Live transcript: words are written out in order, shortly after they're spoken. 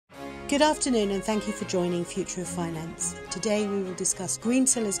Good afternoon and thank you for joining Future of Finance. Today we will discuss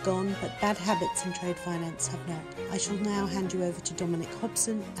Greensill is gone but bad habits in trade finance have not. I shall now hand you over to Dominic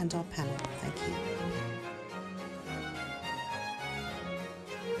Hobson and our panel. Thank you.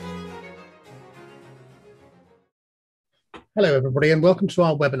 Hello everybody and welcome to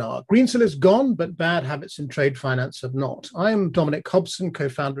our webinar. Greensill is gone but bad habits in trade finance have not. I am Dominic Hobson,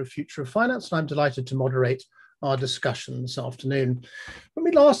 co-founder of Future of Finance, and I'm delighted to moderate our discussion this afternoon. When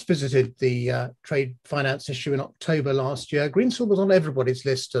we last visited the trade finance issue in October last year, Greensill was on everybody's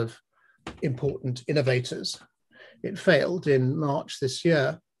list of important innovators. It failed in March this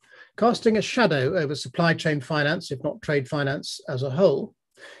year, casting a shadow over supply chain finance, if not trade finance as a whole.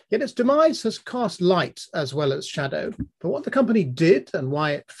 Yet its demise has cast light as well as shadow. But what the company did and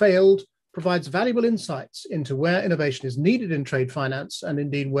why it failed provides valuable insights into where innovation is needed in trade finance and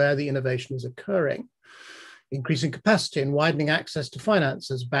indeed where the innovation is occurring. Increasing capacity and widening access to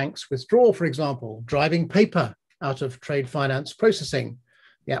finance as banks withdraw, for example, driving paper out of trade finance processing,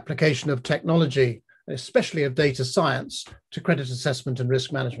 the application of technology, especially of data science, to credit assessment and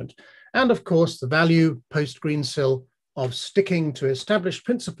risk management, and of course, the value post-Greensill of sticking to established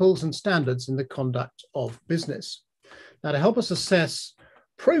principles and standards in the conduct of business. Now, to help us assess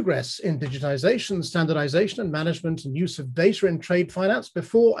progress in digitisation, standardisation and management and use of data in trade finance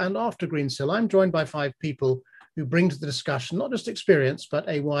before and after Greensill, I'm joined by 5 people who bring to the discussion not just experience, but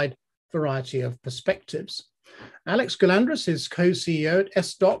a wide variety of perspectives. Alex Galandris is co-CEO at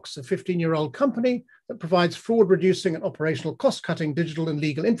SDocs, a 15-year-old company that provides fraud-reducing and operational cost-cutting digital and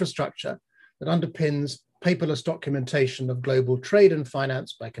legal infrastructure that underpins paperless documentation of global trade and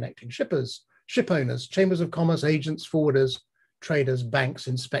finance by connecting shippers, ship owners, chambers of commerce, agents, forwarders, traders, banks,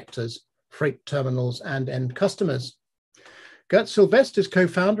 inspectors, freight terminals, and end customers. Gert Sylvest is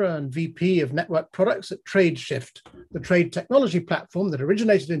co-founder and VP of Network Products at TradeShift, the trade technology platform that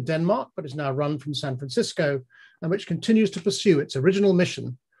originated in Denmark but is now run from San Francisco and which continues to pursue its original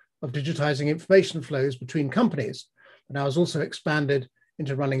mission of digitizing information flows between companies, but now has also expanded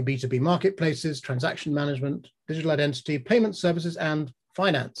into running B2B marketplaces, transaction management, digital identity, payment services, and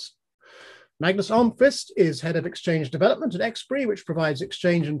finance. Magnus Almqvist is head of exchange development at Expiry, which provides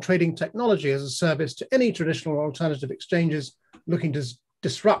exchange and trading technology as a service to any traditional or alternative exchanges looking to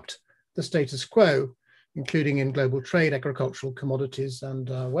disrupt the status quo, including in global trade, agricultural commodities, and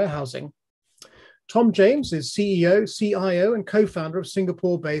warehousing. Tom James is CEO, CIO, and co-founder of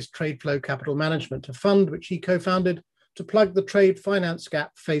Singapore-based TradeFlow Capital Management, a fund which he co-founded to plug the trade finance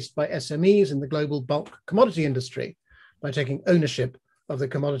gap faced by SMEs in the global bulk commodity industry by taking ownership of the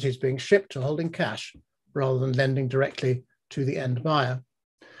commodities being shipped to holding cash rather than lending directly to the end buyer.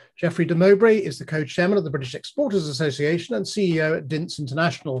 Geoffrey de Mowbray is the co-chairman of the British Exporters Association and CEO at Dints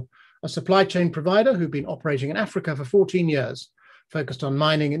International, a supply chain provider who've been operating in Africa for 14 years, focused on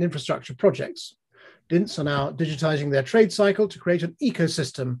mining and infrastructure projects. Dints are now digitizing their trade cycle to create an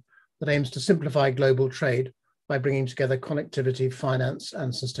ecosystem that aims to simplify global trade by bringing together connectivity, finance,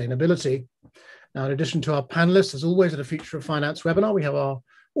 and sustainability. Now, in addition to our panelists, as always at a Future of Finance webinar, we have our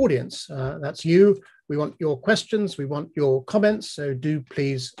audience. That's you. We want your questions. We want your comments. So do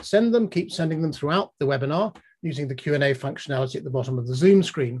please send them. Keep sending them throughout the webinar using the Q&A functionality at the bottom of the Zoom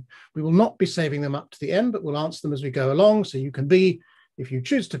screen. We will not be saving them up to the end, but we'll answer them as we go along. So you can be, if you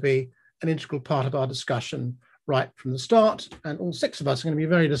choose to be, an integral part of our discussion right from the start. And all 6 of us are going to be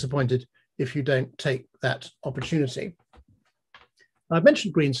very disappointed if you don't take that opportunity. I've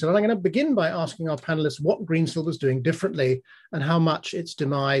mentioned Greensill, and I'm going to begin by asking our panelists what Greensill was doing differently and how much its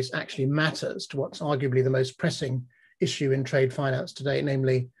demise actually matters to what's arguably the most pressing issue in trade finance today,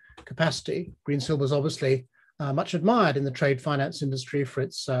 namely capacity. Greensill was obviously much admired in the trade finance industry for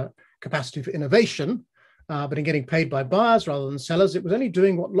its capacity for innovation, but in getting paid by buyers rather than sellers, it was only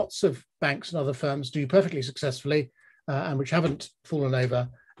doing what lots of banks and other firms do perfectly successfully and which haven't fallen over,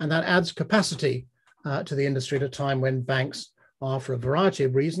 and that adds capacity to the industry at a time when banks are, for a variety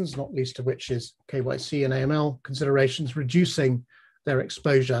of reasons, not least of which is KYC and AML considerations, reducing their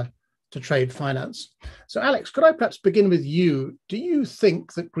exposure to trade finance. So Alex, could I perhaps begin with you? Do you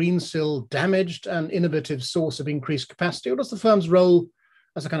think that Greensill damaged an innovative source of increased capacity, or does the firm's role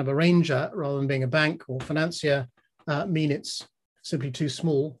as a kind of arranger rather than being a bank or financier mean it's simply too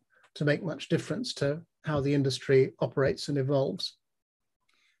small to make much difference to how the industry operates and evolves?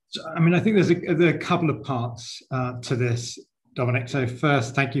 So, I mean, I think there are a couple of parts to this, Dominic. So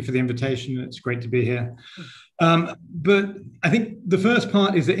first, thank you for the invitation. It's great to be here. But I think the first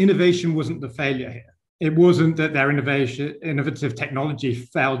part is that innovation wasn't the failure here. It wasn't that their innovative technology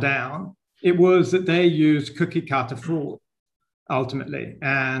fell down. It was that they used cookie cutter fraud. ultimately.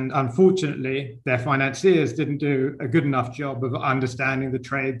 And unfortunately, their financiers didn't do a good enough job of understanding the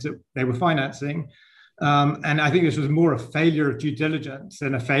trades that they were financing. And I think this was more a failure of due diligence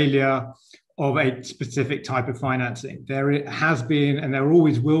than a failure of a specific type of financing. There has been, and there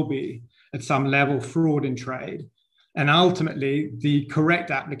always will be, at some level, fraud in trade. And ultimately, the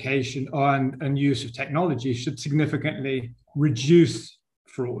correct application and use of technology should significantly reduce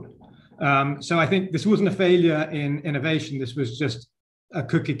fraud. So I think this wasn't a failure in innovation. This was just a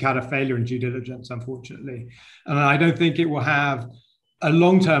cookie cutter failure in due diligence, unfortunately. And I don't think it will have a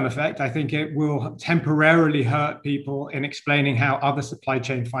long-term effect. I think it will temporarily hurt people in explaining how other supply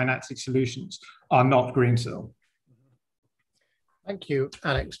chain financing solutions are not Greensill. Thank you,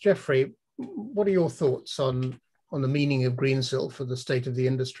 Alex. Jeffrey, what are your thoughts on the meaning of Greensill for the state of the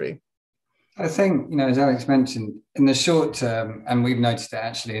industry? I think, as Alex mentioned, in the short term, and we've noticed it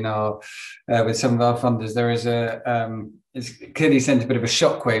actually in our with some of our funders, there is it's clearly sent a bit of a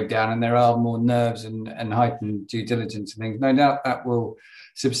shockwave down, and there are more nerves and heightened due diligence and things. No doubt that will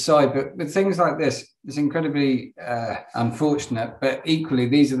subside, but with things like this, it's incredibly unfortunate. But equally,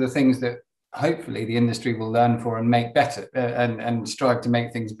 these are the things that hopefully the industry will learn for and make better, and strive to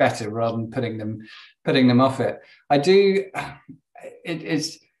make things better rather than putting them off it.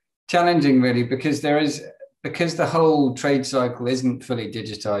 It's challenging really, because the whole trade cycle isn't fully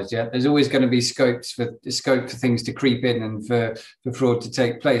digitized yet. There's always going to be scope for things to creep in and for fraud to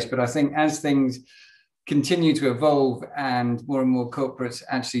take place. But I think as things continue to evolve and more corporates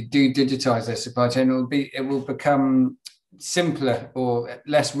actually do digitize their supply chain, it will become simpler or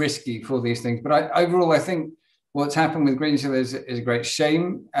less risky for these things. But overall, I think what's happened with Greensill is a great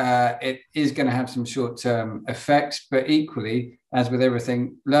shame. It is going to have some short-term effects, but equally, as with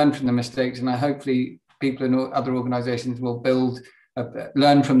everything, learn from the mistakes, and hopefully people in other organizations will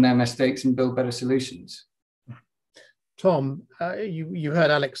learn from their mistakes and build better solutions. Tom, you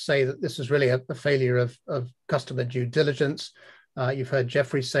heard Alex say that this is really a failure of customer due diligence. You've heard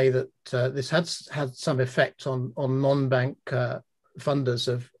Jeffrey say that this has had some effect on non-bank funders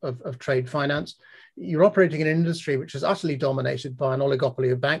of trade finance. You're operating in an industry which is utterly dominated by an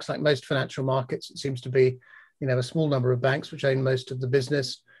oligopoly of banks. Like most financial markets, it seems to be, a small number of banks which own most of the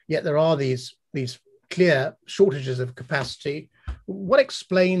business. Yet there are these clear shortages of capacity. What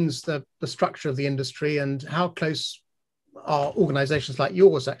explains the structure of the industry, and how close are organizations like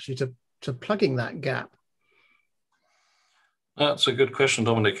yours actually to plugging that gap? That's a good question,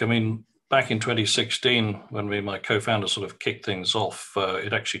 Dominic. I mean, back in 2016, when my co-founder sort of kicked things off,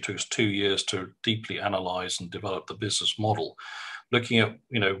 it actually took us 2 years to deeply analyze and develop the business model, looking at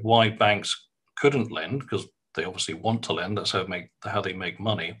why banks couldn't lend, because they obviously want to lend. That's how they make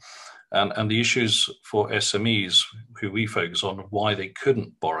money, and the issues for SMEs, who we focus on, why they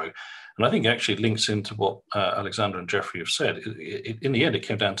couldn't borrow. And I think it actually links into what Alexander and Jeffrey have said. In the end, it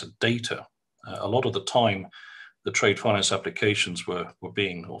came down to data. A lot of the time, the trade finance applications were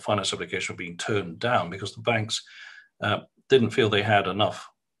being turned down because the banks didn't feel they had enough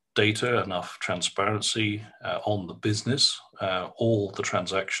data, enough transparency on the business, all the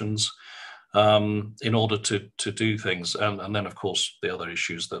transactions, in order to do things. And then, of course, the other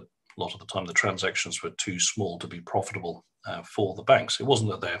issues that a lot of the time the transactions were too small to be profitable for the banks. It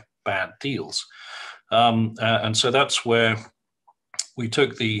wasn't that they're bad deals. And so that's where we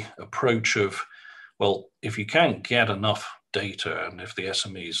took the approach of, well, if you can't get enough data, and if the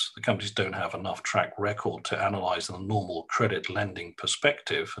SMEs, the companies, don't have enough track record to analyze in a normal credit lending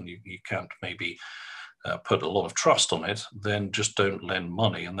perspective, and you can't maybe put a lot of trust on it, then just don't lend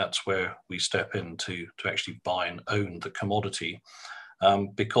money. And that's where we step in to actually buy and own the commodity,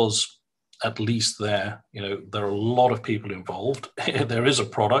 because at least there are a lot of people involved. There is a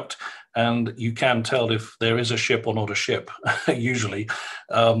product, and you can tell if there is a ship or not a ship, usually.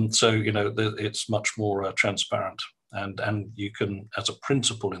 So it's much more transparent, and you can, as a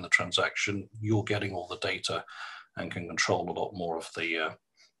principal in the transaction, you're getting all the data and can control a lot more of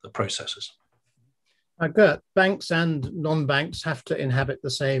the processes. Gert, banks and non-banks have to inhabit the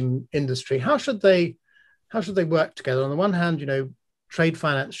same industry. How should they work together? On the one hand, trade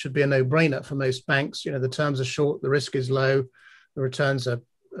finance should be a no-brainer for most banks. The terms are short, the risk is low, the returns are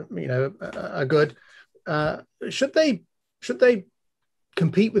good. Should they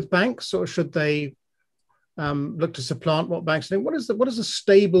compete with banks, or should they look to supplant what banks do? What is a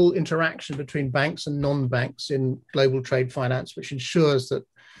stable interaction between banks and non-banks in global trade finance, which ensures that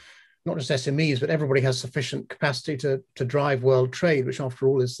not just SMEs, but everybody has sufficient capacity to drive world trade, which after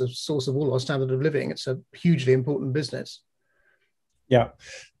all is the source of all our standard of living? It's a hugely important business. Yeah,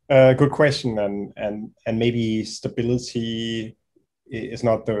 good question, and maybe stability is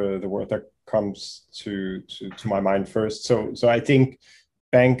not the word that comes to my mind first. So I think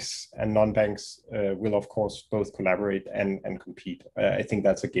banks and non-banks will, of course, both collaborate and compete. I think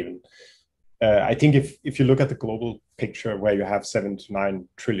that's a given. I think if you look at the global picture where you have $7 to $9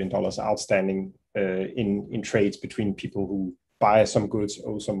 trillion outstanding in trades between people who buy some goods,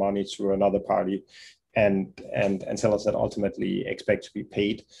 owe some money to another party, and sellers that ultimately expect to be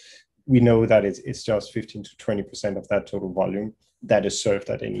paid, we know that it's just 15 to 20% of that total volume that is served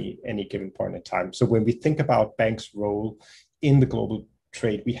at any given point in time. So when we think about banks' role in the global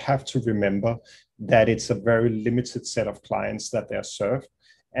trade, we have to remember that it's a very limited set of clients that they're served,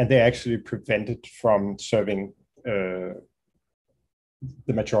 and they're actually prevented from serving the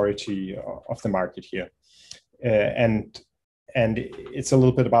majority of the market here. And it's a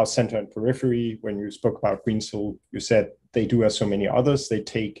little bit about center and periphery. When you spoke about Greensill, you said they do as so many others. They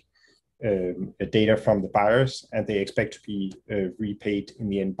take data from the buyers and they expect to be repaid in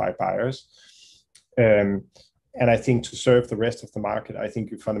the end by buyers. And I think to serve the rest of the market, I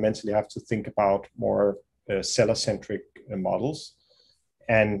think you fundamentally have to think about more seller-centric models.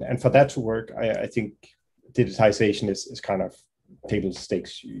 And for that to work, I think digitization is kind of table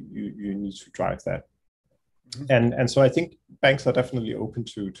stakes. You need to drive that. And so I think banks are definitely open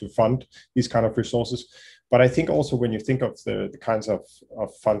to fund these kind of resources. But I think also when you think of the kinds of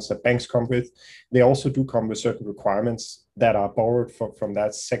funds that banks come with, they also do come with certain requirements that are borrowed from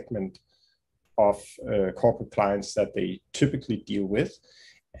that segment of corporate clients that they typically deal with.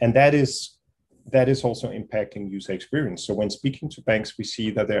 And that is also impacting user experience. So when speaking to banks, we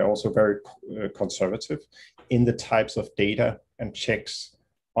see that they're also very conservative in the types of data and checks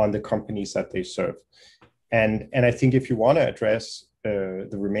on the companies that they serve. And I think if you want to address the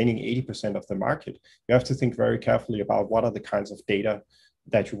remaining 80% of the market, you have to think very carefully about what are the kinds of data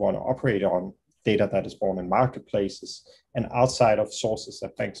that you want to operate on, data that is born in marketplaces and outside of sources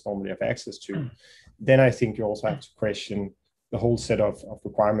that banks normally have access to. Then I think you also have to question the whole set of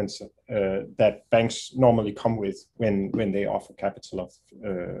requirements that banks normally come with when they offer capital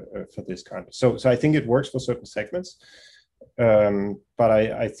for this kind. So I think it works for certain segments. But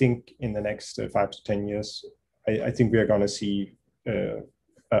I think in the next 5 to 10 years, I think we are going to see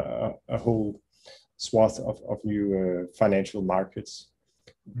a whole swath of new financial markets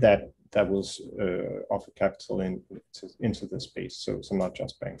that will offer capital into this space. So not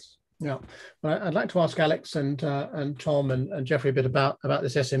just banks. Yeah, well, I'd like to ask Alex and Tom and Jeffrey a bit about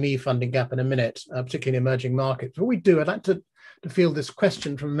this SME funding gap in a minute, particularly in emerging markets. Before we do, I'd like to field this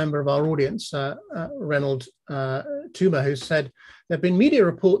question from a member of our audience, Reynold Tuma, who said, there have been media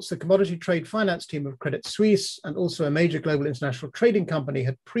reports the commodity trade finance team of Credit Suisse and also a major global international trading company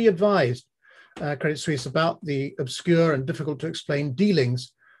had pre-advised Credit Suisse about the obscure and difficult to explain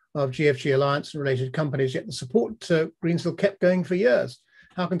dealings of GFG Alliance and related companies, yet the support to Greensill kept going for years.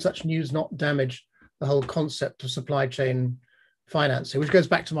 How can such news not damage the whole concept of supply chain financing? Which goes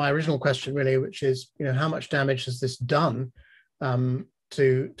back to my original question, really, which is, how much damage has this done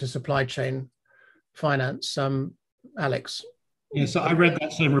to supply chain finance? Alex. Yeah, so I read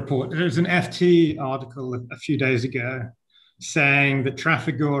that same report. There was an FT article a few days ago saying that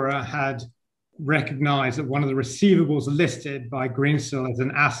Trafigura had recognized that one of the receivables listed by Greensill as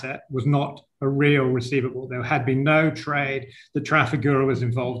an asset was not a real receivable. There had been no trade that Trafigura was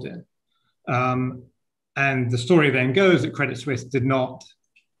involved in. And the story then goes that Credit Suisse did not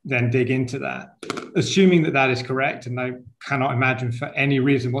then dig into that. Assuming that is correct, and I cannot imagine for any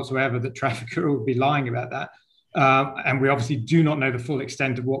reason whatsoever that Trafigura would be lying about that. And we obviously do not know the full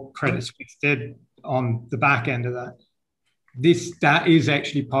extent of what Credit Suisse did on the back end of that. That is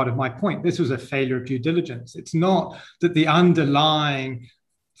actually part of my point. This was a failure of due diligence. It's not that the underlying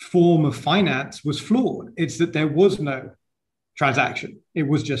form of finance was flawed. It's that there was no transaction. It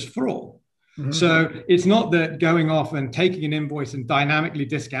was just fraud. Mm-hmm. So it's not that going off and taking an invoice and dynamically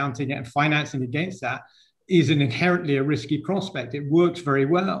discounting it and financing against that is an inherently a risky prospect. It works very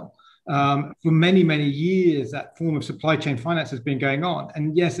well. For many, many years, that form of supply chain finance has been going on.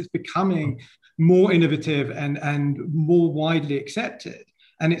 And yes, it's becoming more innovative and more widely accepted.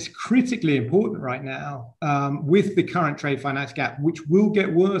 And it's critically important right now with the current trade finance gap, which will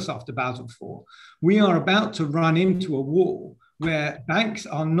get worse after Basel IV. We are about to run into a wall where banks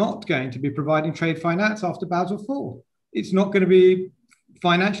are not going to be providing trade finance after Basel IV. It's not going to be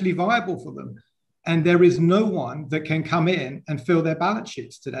financially viable for them. And there is no one that can come in and fill their balance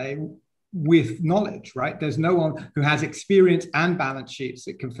sheets today with knowledge, right? There's no one who has experience and balance sheets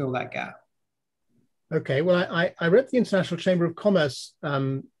that can fill that gap. Okay, well, I read the International Chamber of Commerce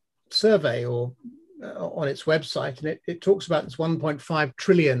survey on its website, and it talks about this 1.5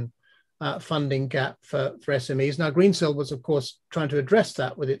 trillion funding gap for SMEs. Now, Greensill was, of course, trying to address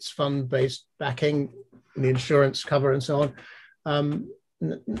that with its fund-based backing, the insurance cover, and so on.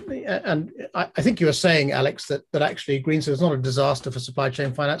 And I think you were saying, Alex, that actually Greensill is not a disaster for supply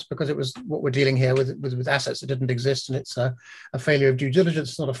chain finance because it was what we're dealing here with assets that didn't exist, and it's a failure of due diligence.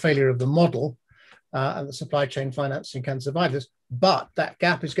 It's not a failure of the model, and the supply chain financing can survive this. But that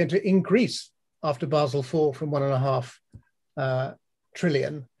gap is going to increase after Basel IV from 1.5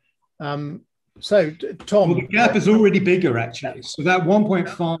 trillion. So, Tom. Well, the gap is already bigger, actually. So that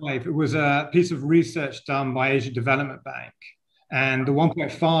 1.5, it was a piece of research done by Asia Development Bank. And the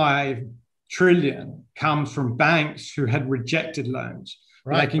 1.5 trillion comes from banks who had rejected loans.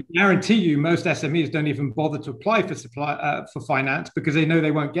 Right. But I can guarantee you most SMEs don't even bother to apply for finance because they know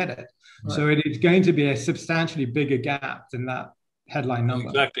they won't get it. Right. So it is going to be a substantially bigger gap than that headline number.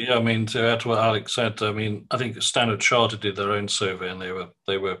 Exactly. Yeah. I mean, to add to what Alex said, I mean, I think Standard Chartered did their own survey, and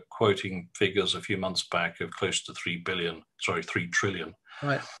they were quoting figures a few months back of close to 3 trillion.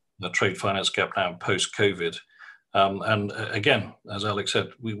 Right. The trade finance gap now post-COVID. And again, as Alex said,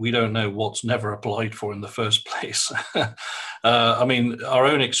 we don't know what's never applied for in the first place. I mean, our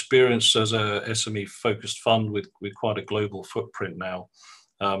own experience as a SME-focused fund with quite a global footprint now,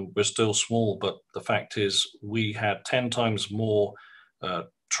 we're still small, but the fact is we had 10 times more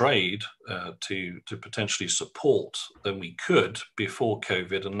trade to potentially support than we could before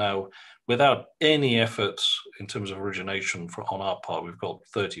COVID, and now without any effort in terms of origination on our part, we've got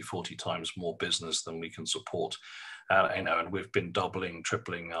 30, 40 times more business than we can support. And we've been doubling,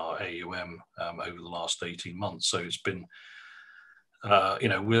 tripling our AUM over the last 18 months. So it's been,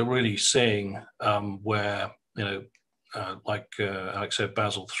 we're really seeing where, like Alex said,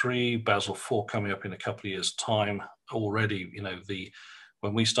 Basel III, Basel IV coming up in a couple of years' time already,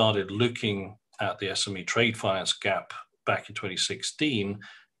 when we started looking at the SME trade finance gap back in 2016,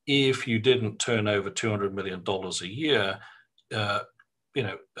 if you didn't turn over $200 million a year, as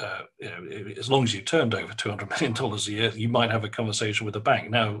long as you turned over $200 million a year, you might have a conversation with a bank.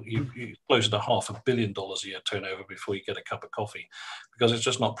 Now you close to $500 million a year turnover before you get a cup of coffee, because it's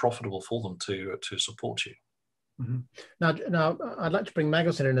just not profitable for them to support you. Mm-hmm. Now, I'd like to bring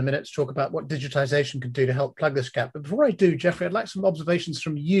Magnus in a minute to talk about what digitisation can do to help plug this gap. But before I do, Jeffrey, I'd like some observations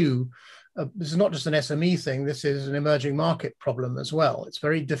from you. This is not just an SME thing. This is an emerging market problem as well. It's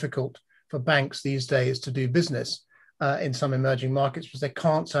very difficult for banks these days to do business in some emerging markets because they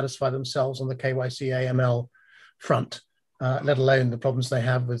can't satisfy themselves on the KYC AML front, let alone the problems they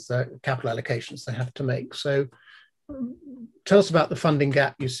have with capital allocations they have to make. So tell us about the funding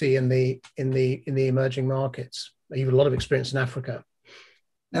gap you see in the emerging markets. You have a lot of experience in Africa.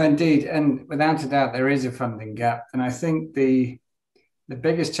 No, indeed, and without a doubt, there is a funding gap. And I think the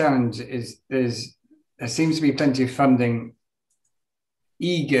biggest challenge is there seems to be plenty of funding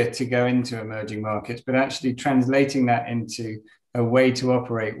eager to go into emerging markets, but actually translating that into a way to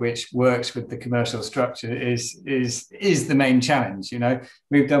operate which works with the commercial structure is the main challenge.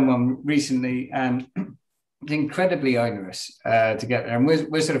 We've done one recently, and it's incredibly onerous to get there, and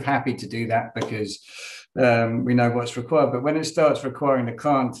we're sort of happy to do that because we know what's required. But when it starts requiring the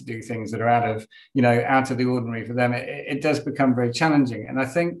client to do things that are out of the ordinary for them, it does become very challenging. And I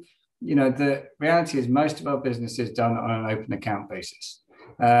think the reality is most of our business is done on an open account basis,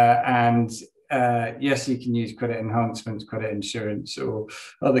 yes, you can use credit enhancements, credit insurance, or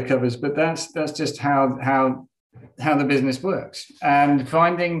other covers, but that's just how the business works. And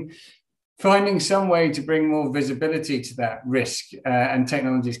finding some way to bring more visibility to that risk, and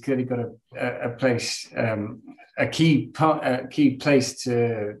technology's clearly got a key place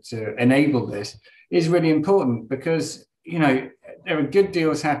to enable this, is really important, because there are good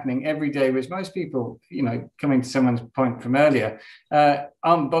deals happening every day, which most people, coming to someone's point from earlier,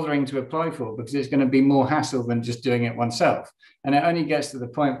 aren't bothering to apply for because it's going to be more hassle than just doing it oneself. And it only gets to the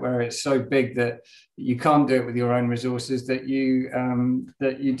point where it's so big that you can't do it with your own resources, that you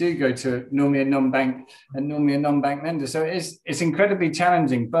do go to normally a non-bank lender. So it's incredibly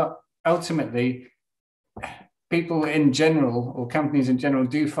challenging, but ultimately people in general, or companies in general,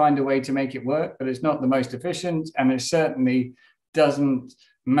 do find a way to make it work, but it's not the most efficient, and it certainly doesn't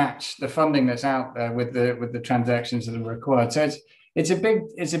match the funding that's out there with the transactions that are required. So it's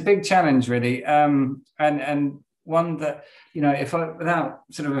a big challenge, really, and one that without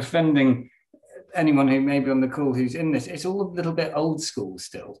sort of offending anyone who may be on the call who's in this, it's all a little bit old school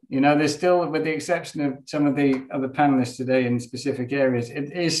still. There's still, with the exception of some of the other panelists today in specific areas,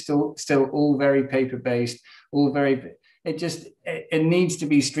 it is still all very paper based, all very. It needs to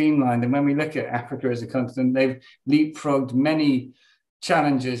be streamlined. And when we look at Africa as a continent, they've leapfrogged many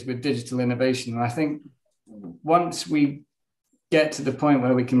challenges with digital innovation. And I think once we get to the point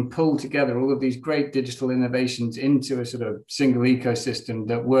where we can pull together all of these great digital innovations into a sort of single ecosystem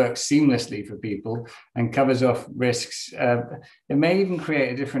that works seamlessly for people and covers off risks. It may even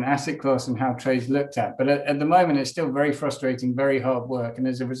create a different asset class and how trade's looked at. But at the moment, it's still very frustrating, very hard work. And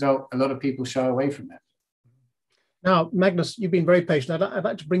as a result, a lot of people shy away from it. Now, Magnus, you've been very patient. I'd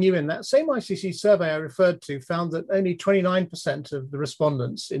like to bring you in. That same ICC survey I referred to found that only 29% of the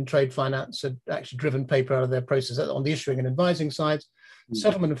respondents in trade finance had actually driven paper out of their process on the issuing and advising sides.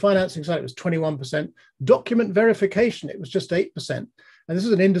 Settlement and financing side, it was 21%. Document verification, it was just 8%. And this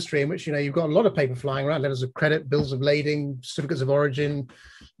is an industry in which, you know, you've got a lot of paper flying around, letters of credit, bills of lading, certificates of origin,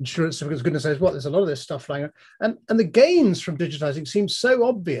 insurance certificates, goodness knows what. There's a lot of this stuff flying around. And the gains from digitizing seem so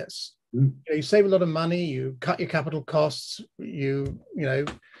obvious. You save a lot of money, you cut your capital costs, you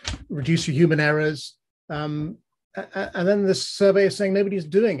reduce your human errors, and then the survey is saying nobody's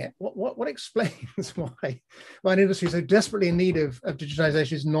doing it. What explains why an industry so desperately in need of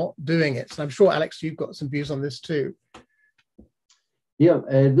digitization is not doing it? So I'm sure, Alex, you've got some views on this too. Yeah,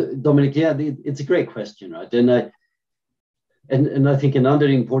 Dominic, yeah, it's a great question, right? And I think another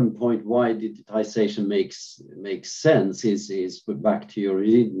important point why digitization makes sense is back to your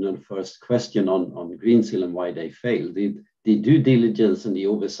original first question on Greensill and why they failed. The due diligence and the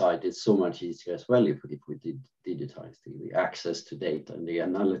oversight is so much easier as well if we did digitize the access to data, and the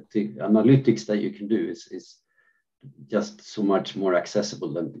analytics that you can do is just so much more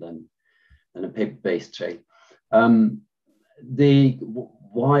accessible than a paper-based trade.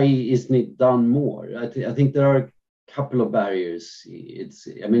 Why isn't it done more? I think there are couple of barriers.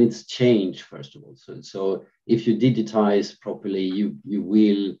 It's change, first of all. So if you digitize properly,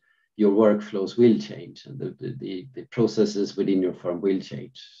 your workflows will change, and the processes within your firm will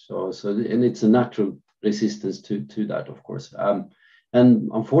change. And it's a natural resistance to that, of course. And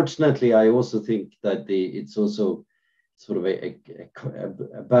unfortunately, I also think that it's also sort of a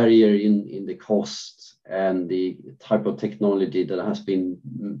barrier in the cost and the type of technology that has been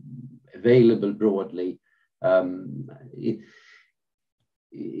available broadly. The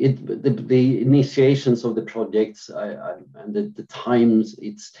initiations of the projects and the times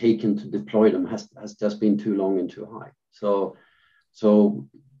it's taken to deploy them has just been too long and too high. So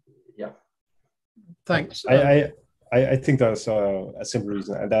yeah. Thanks. I think there's a simple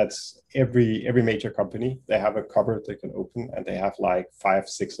reason, and that's every major company, they have a cupboard they can open, and they have like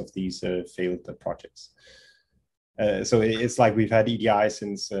 5-6 of these failed projects. So it's like we've had EDI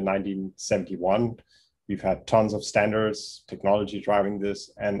since 1971. We've had tons of standards, technology driving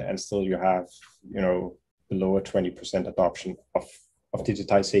this, and still you have, below a 20% adoption of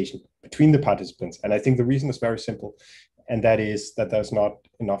digitization between the participants. And I think the reason is very simple, and that is that there's not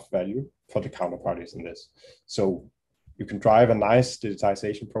enough value for the counterparties in this. So you can drive a nice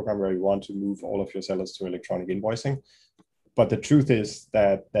digitization program where you want to move all of your sellers to electronic invoicing. But the truth is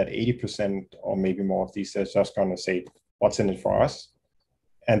that 80% or maybe more of these are just going to say, what's in it for us?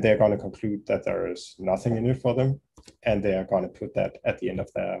 And they're going to conclude that there is nothing in it for them. And they are going to put that at the end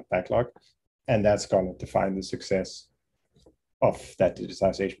of their backlog. And that's going to define the success of that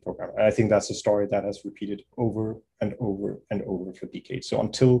digitization program. And I think that's a story that has repeated over and over and over for decades. So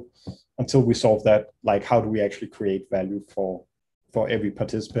until we solve that, like, how do we actually create value for every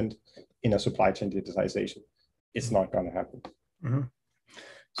participant in a supply chain digitization? It's not going to happen. Mm-hmm.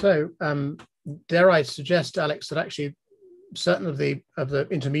 So dare I suggest, Alex, that actually certain of the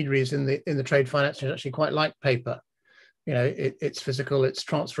intermediaries in the trade finance actually quite like paper. It's physical, it's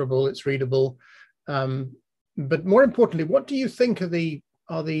transferable, it's readable. But more importantly, what do you think are the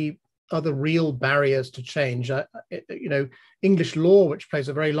real barriers to change? English law, which plays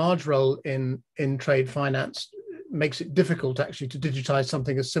a very large role in trade finance, makes it difficult actually to digitize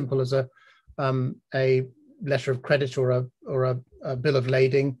something as simple as a letter of credit or a bill of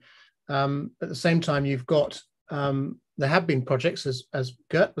lading. At the same time, you've got there have been projects, as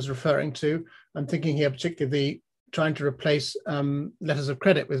Gert was referring to. I'm thinking here particularly trying to replace letters of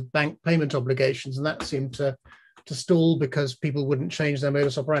credit with bank payment obligations, and that seemed to stall because people wouldn't change their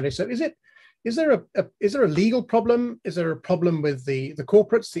modus operandi. So is there a legal problem? Is there a problem with the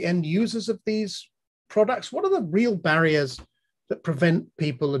corporates, the end users of these products? What are the real barriers that prevent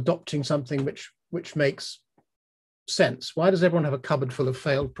people adopting something which makes sense? Why does everyone have a cupboard full of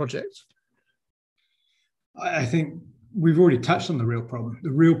failed projects? I think we've already touched on the real problem.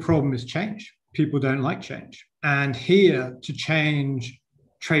 The real problem is change. People don't like change. And here, to change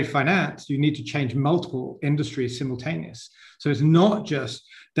trade finance, you need to change multiple industries simultaneous. So it's not just,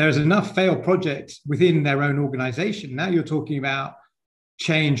 there's enough failed projects within their own organization. Now you're talking about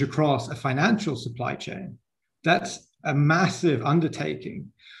change across a financial supply chain. That's a massive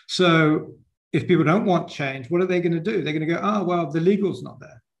undertaking. So if people don't want change, what are they going to do? They're going to go, oh, well, the legal's not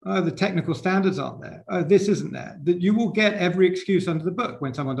there. Oh, the technical standards aren't there. Oh, this isn't there. That you will get every excuse under the book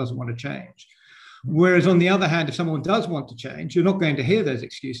when someone doesn't want to change. Whereas on the other hand, if someone does want to change, you're not going to hear those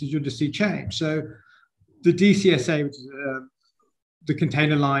excuses. You'll just see change. So the DCSA, which is the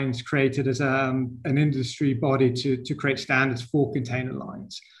container lines created as an industry body to create standards for container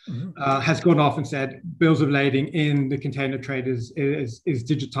lines, has gone off and said bills of lading in the container trade is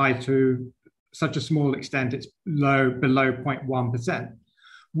digitized to such a small extent it's below 0.1%.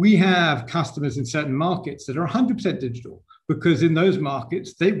 We have customers in certain markets that are 100% digital, because in those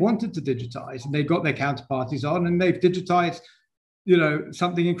markets they wanted to digitize and they got their counterparties on and they've digitized,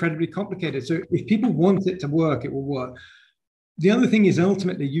 something incredibly complicated. So if people want it to work, it will work. The other thing is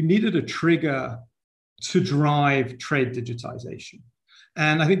ultimately you needed a trigger to drive trade digitization.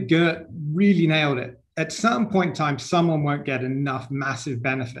 And I think Gert really nailed it. At some point in time, someone won't get enough massive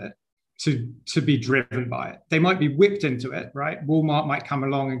benefit to be driven by it. They might be whipped into it, right? Walmart might come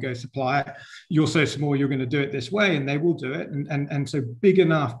along and go, supplier, you're so small, you're going to do it this way, and they will do it. And so big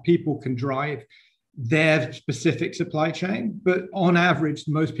enough people can drive their specific supply chain. But on average,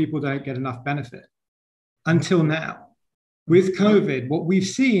 most people don't get enough benefit until now. With COVID, what we've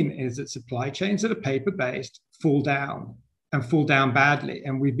seen is that supply chains that are paper-based fall down and fall down badly.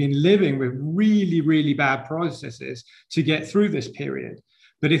 And we've been living with really, really bad processes to get through this period.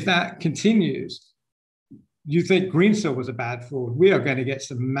 But if that continues, you think Greensill was a bad fraud. We are going to get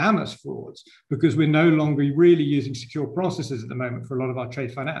some mammoth frauds because we're no longer really using secure processes at the moment for a lot of our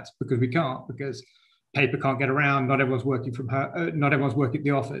trade finance, because we can't, because paper can't get around. Not everyone's working from home. Not everyone's working at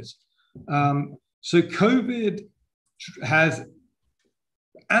the office. So COVID has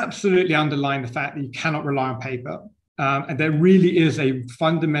absolutely underlined the fact that you cannot rely on paper. And there really is a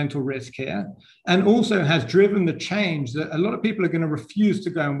fundamental risk here, and also has driven the change that a lot of people are going to refuse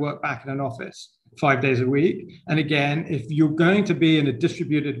to go and work back in an office 5 days a week. And again, if you're going to be in a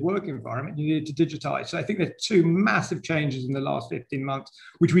distributed work environment, you need to digitize. So I think there's two massive changes in the last 15 months,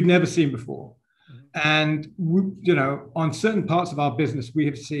 which we'd never seen before. And, on certain parts of our business, we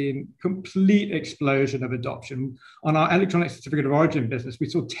have seen complete explosion of adoption. On our electronic certificate of origin business, we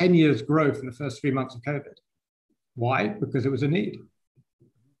saw 10 years growth in the first 3 months of COVID. Why? Because it was a need.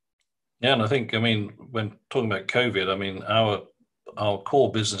 Yeah, and I think, when talking about COVID, our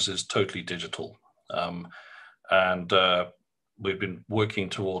core business is totally digital. And we've been working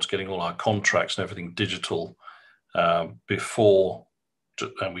towards getting all our contracts and everything digital before,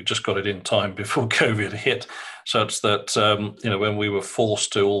 and we just got it in time before COVID hit, such that, when we were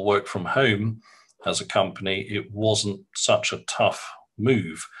forced to all work from home as a company, it wasn't such a tough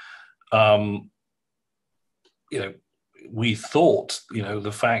move. We thought,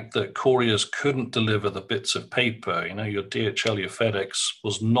 the fact that couriers couldn't deliver the bits of paper, your DHL, your FedEx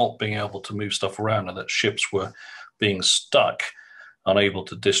was not being able to move stuff around, and that ships were being stuck, unable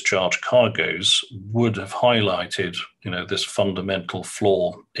to discharge cargoes, would have highlighted, this fundamental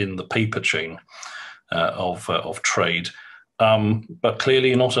flaw in the paper chain of trade. But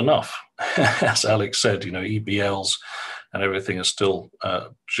clearly not enough. As Alex said, EBLs and everything is still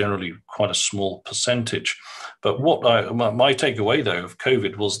generally quite a small percentage. But my takeaway, though, of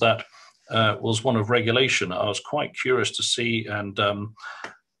COVID was that was one of regulation. I was quite curious to see, and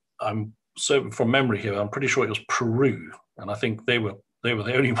I'm so from memory here, I'm pretty sure it was Peru, and I think they were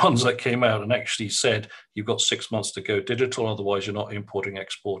the only ones that came out and actually said, you've got 6 months to go digital, otherwise you're not importing,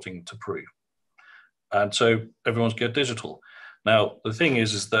 exporting to Peru. And so everyone's go digital. Now, the thing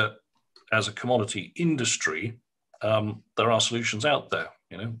is that as a commodity industry, there are solutions out there,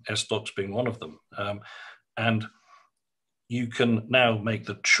 S-Docs being one of them. And you can now make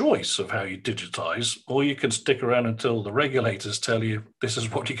the choice of how you digitize, or you can stick around until the regulators tell you this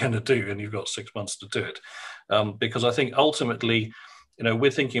is what you're going to do, and you've got 6 months to do it. Because I think ultimately,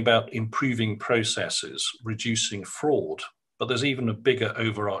 we're thinking about improving processes, reducing fraud, but there's even a bigger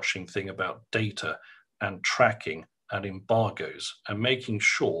overarching thing about data and tracking and embargoes and making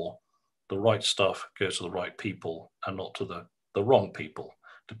sure the right stuff goes to the right people and not to the wrong people,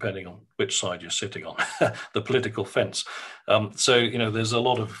 depending on which side you're sitting on, the political fence. So, there's a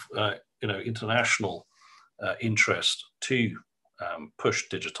lot of, international interest to push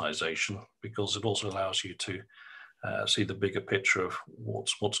digitization, because it also allows you to see the bigger picture of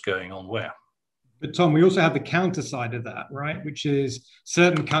what's going on where. But Tom, we also have the counter side of that, right? Which is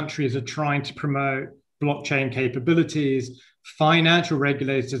certain countries are trying to promote blockchain capabilities. Financial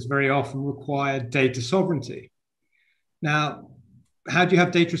regulators very often require data sovereignty. Now, how do you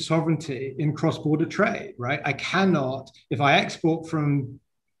have data sovereignty in cross-border trade, right? I cannot, if I export from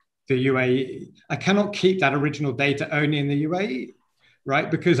the UAE, I cannot keep that original data only in the UAE.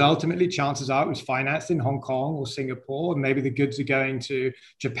 right? Because ultimately, chances are it was financed in Hong Kong or Singapore, and maybe the goods are going to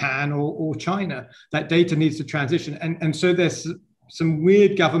Japan or China. That data needs to transition. And so there's some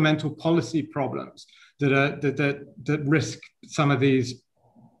weird governmental policy problems that risk some of this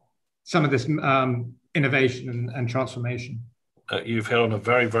innovation and transformation. You've hit on a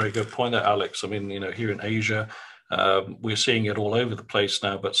very, very good point there, Alex. I mean, here in Asia, we're seeing it all over the place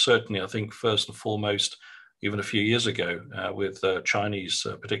now, but certainly I think first and foremost, even a few years ago, with Chinese,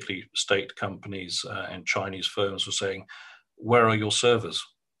 particularly state companies and Chinese firms were saying, where are your servers?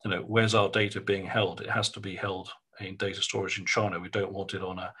 Where's our data being held? It has to be held in data storage in China. We don't want it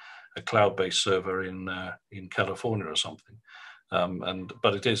on a cloud-based server in California or something.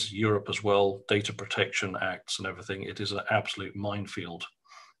 But it is Europe as well, data protection acts and everything. It is an absolute minefield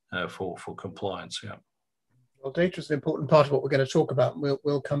for compliance. Yeah. Well, data is an important part of what we're going to talk about.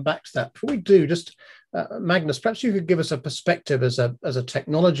 We'll come back to that. Before we do, just Magnus, perhaps you could give us a perspective as a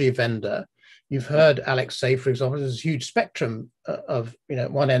technology vendor. You've heard Alex say, for example, there's a huge spectrum of,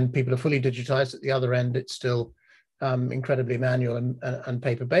 at one end people are fully digitized, at the other end it's still incredibly manual and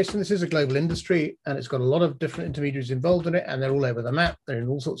paper-based. And this is a global industry, and it's got a lot of different intermediaries involved in it, and they're all over the map. They're in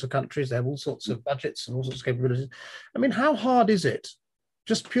all sorts of countries. They have all sorts of budgets and all sorts of capabilities. I mean, how hard is it,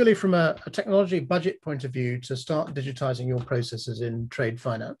 just purely from a technology budget point of view, to start digitizing your processes in trade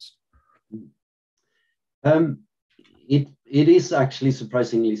finance? It is actually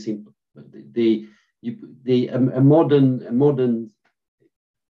surprisingly simple. A modern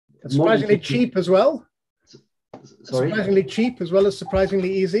surprisingly cheap as well. Sorry? Surprisingly cheap as well as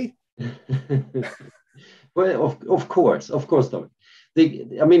surprisingly easy. Well, of course, Dominic.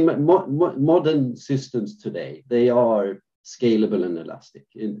 Modern systems today, they are scalable and elastic,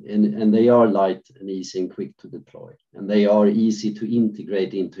 and they are light and easy and quick to deploy, and they are easy to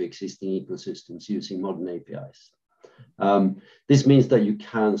integrate into existing ecosystems using modern APIs. This means that you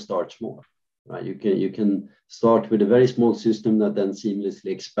can start small, right? You can start with a very small system that then seamlessly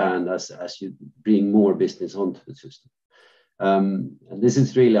expand as you bring more business onto the system. And this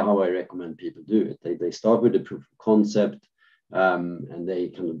is really how I recommend people do it. They start with the proof of concept, and they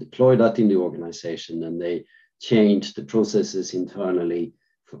kind of deploy that in the organization, and they change the processes internally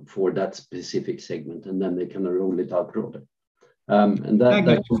for that specific segment, and then they kind of roll it out broader. And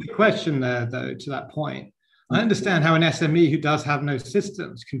that's the question there, though, to that point. I understand how an SME who does have no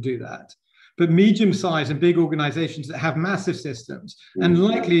systems can do that. But medium-sized and big organizations that have massive systems and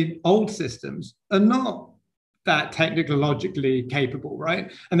likely old systems are not that technologically capable,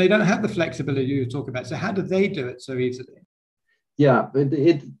 right? And they don't have the flexibility you talk about. So how do they do it so easily? Yeah,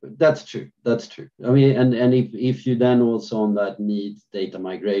 that's true. That's true. I mean, and if you then also on that need data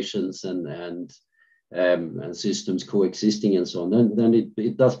migrations and systems coexisting and so on, then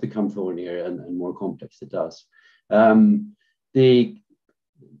it does become thornier and more complex. It does.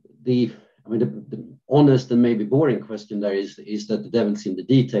 The honest and maybe boring question there is that the devil's in the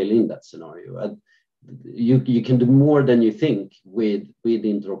detail in that scenario. You can do more than you think with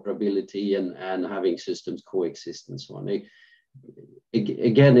interoperability and having systems coexist and so on.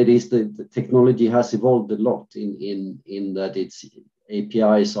 Again, it is the technology has evolved a lot in that its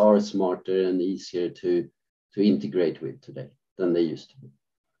APIs are smarter and easier to integrate with today than they used to be.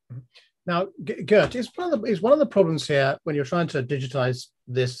 Now, Gert, is one of the problems here when you're trying to digitize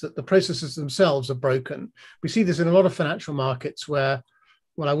this that the processes themselves are broken? We see this in a lot of financial markets where,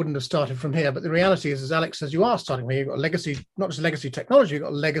 well, I wouldn't have started from here, but the reality is, as Alex says, you are starting where you've got legacy, not just legacy technology, you've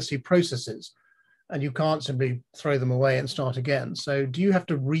got legacy processes, and you can't simply throw them away and start again. So do you have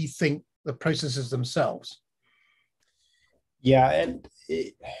to rethink the processes themselves? Yeah, and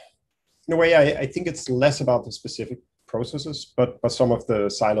in a way, I think it's less about the specific processes, but some of the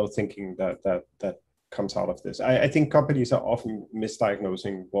silo thinking that comes out of this. I think companies are often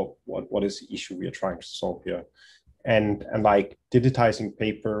misdiagnosing what is the issue we are trying to solve here. And like digitizing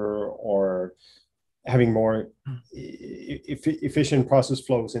paper or having more efficient process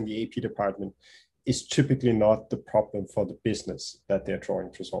flows in the AP department is typically not the problem for the business that they're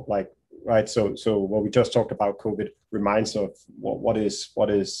trying to solve. Like, right, so what we just talked about, COVID, reminds of what is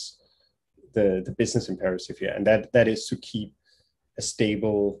the business imperative here, and that is to keep a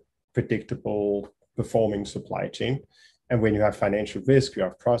stable, predictable, performing supply chain. And when you have financial risk, you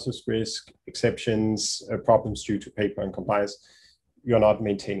have process risk, exceptions, problems due to paper and compliance, you're not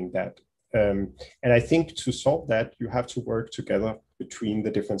maintaining that. And I think to solve that, you have to work together between the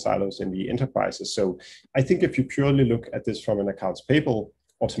different silos in the enterprises. So I think if you purely look at this from an accounts payable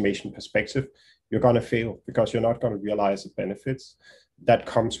automation perspective, you're going to fail because you're not going to realize the benefits that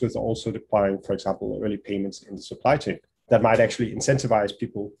comes with also deploying, for example, early payments in the supply chain that might actually incentivize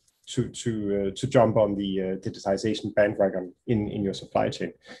people to jump on the digitization bandwagon in your supply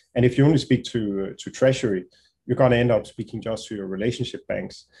chain. And if you only speak to treasury, you're going to end up speaking just to your relationship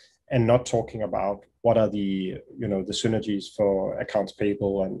banks and not talking about what are the the synergies for accounts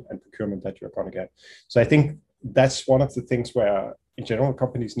payable and procurement that you're going to get. So I think that's one of the things where in general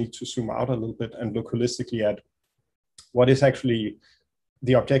companies need to zoom out a little bit and look holistically at what is actually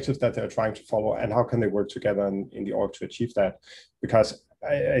the objectives that they're trying to follow and how can they work together in the org to achieve that. Because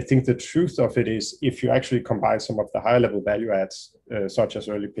I think the truth of it is, if you actually combine some of the higher level value adds, such as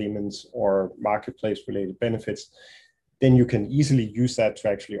early payments or marketplace related benefits, then you can easily use that to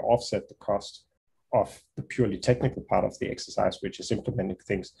actually offset the cost of the purely technical part of the exercise, which is implementing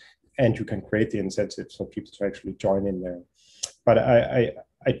things, and you can create the incentives for people to actually join in there. But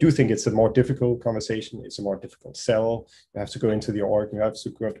I do think it's a more difficult conversation. It's a more difficult sell. You have to go into the org. You have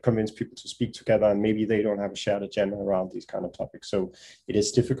to convince people to speak together, and maybe they don't have a shared agenda around these kind of topics. So it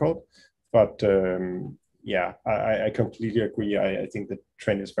is difficult. But yeah, I completely agree. I think the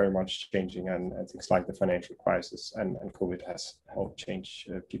trend is very much changing, and things like the financial crisis and COVID has helped change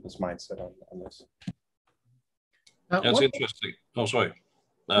people's mindset on this. That's interesting. Oh, sorry.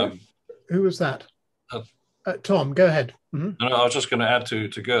 Who was that? Tom, go ahead. Mm-hmm. No, I was just going to add to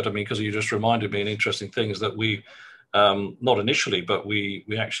Gert. I mean, because you just reminded me an interesting thing is that we, not initially, but we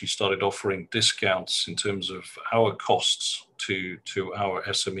actually started offering discounts in terms of our costs to our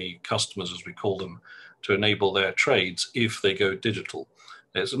SME customers, as we call them, to enable their trades if they go digital.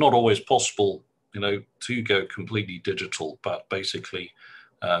 It's not always possible, to go completely digital, but basically,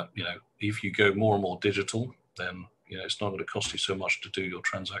 if you go more and more digital, then it's not going to cost you so much to do your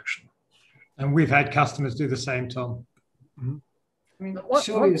transaction. And we've had customers do the same, Tom. Mm-hmm. I mean,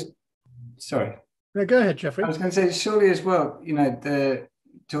 surely sorry. No, go ahead, Jeffrey. I was going to say, surely as well, the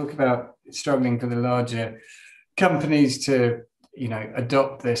talk about struggling for the larger companies to,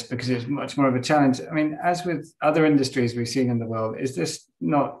 adopt this because it's much more of a challenge. I mean, as with other industries we've seen in the world, is this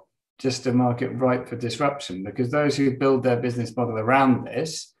not just a market ripe for disruption? Because those who build their business model around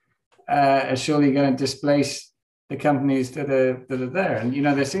this are surely going to displace the companies that are there. And,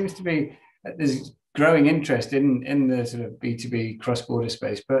 there seems to be there's growing interest in the sort of B2B cross-border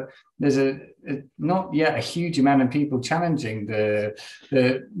space, but there's not yet a huge amount of people challenging the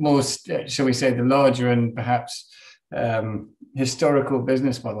more, shall we say, the larger and perhaps historical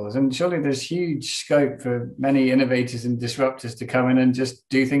business models. And surely there's huge scope for many innovators and disruptors to come in and just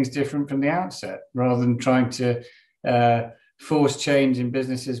do things different from the outset, rather than trying to force change in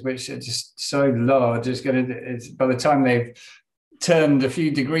businesses which are just so large. It's by the time they've turned a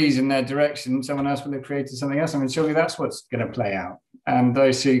few degrees in their direction, someone else will have created something else. I mean, surely that's what's going to play out. And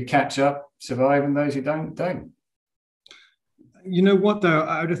those who catch up survive, and those who don't. You know what, though?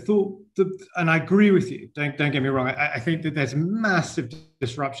 I would have thought, and I agree with you, don't get me wrong, I think that there's massive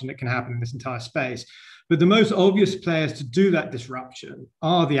disruption that can happen in this entire space. But the most obvious players to do that disruption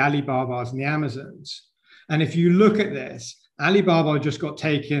are the Alibabas and the Amazons. And if you look at this, Alibaba just got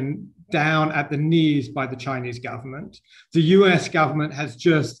taken down at the knees by the Chinese government. The US government has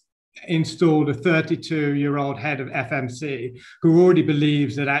just installed a 32-year-old head of FMC who already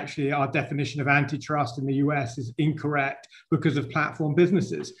believes that actually our definition of antitrust in the US is incorrect because of platform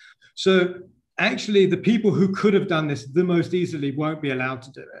businesses. So actually the people who could have done this the most easily won't be allowed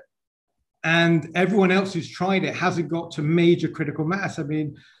to do it. And everyone else who's tried it hasn't got to major critical mass. I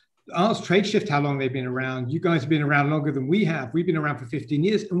mean, ask TradeShift how long they've been around. You guys have been around longer than we have. We've been around for 15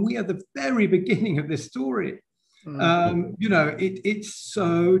 years, and we are the very beginning of this story. It's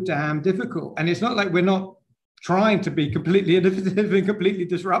so damn difficult. And it's not like we're not trying to be completely innovative and completely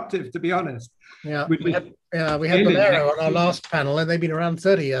disruptive, to be honest. Yeah, we had Bolero on our last panel, and they've been around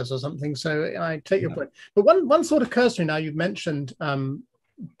 30 years or something. So I take your point. But one sort of occurs to me now, you've mentioned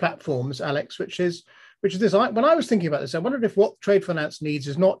platforms, Alex, which is this. When I was thinking about this, I wondered if what trade finance needs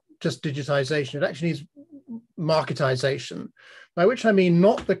is not just digitization, it actually needs marketization, by which I mean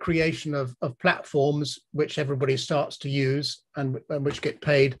not the creation of platforms which everybody starts to use and which get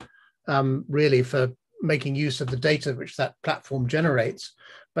paid really for making use of the data which that platform generates,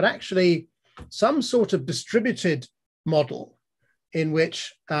 but actually some sort of distributed model in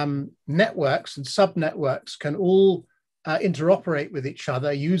which networks and sub-networks can all interoperate with each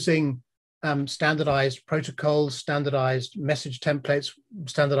other using standardized protocols, standardized message templates,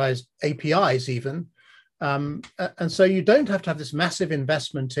 standardized APIs even. And so you don't have to have this massive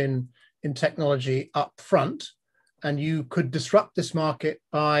investment in technology up front, and you could disrupt this market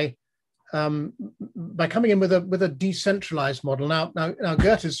by coming in with a decentralized model. Now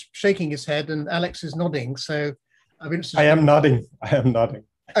Gert is shaking his head and Alex is nodding. So I'm interested. I am nodding.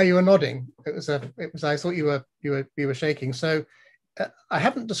 Oh, you were nodding. It was. I thought you were shaking. So I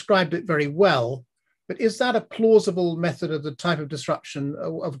haven't described it very well, but is that a plausible method of the type of disruption,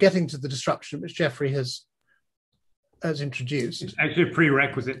 of getting to the disruption which Jeffrey has introduced? It's actually a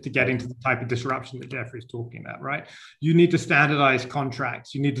prerequisite to getting to the type of disruption that Jeffrey's talking about, right? You need to standardize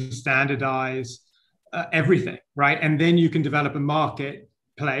contracts. You need to standardize everything, right? And then you can develop a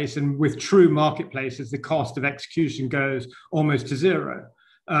marketplace. And with true marketplaces, the cost of execution goes almost to zero.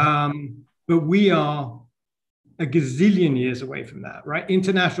 But we are a gazillion years away from that, right?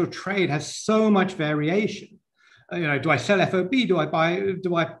 International trade has so much variation. Do I sell FOB? Do I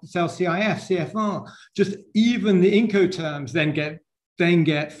sell CIF, CFR? Just even the Incoterms then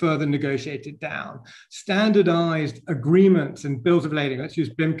get further negotiated down. Standardized agreements and bills of lading. Let's use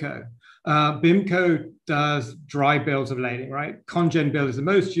BIMCO. BIMCO does dry bills of lading, right? Congen bill is the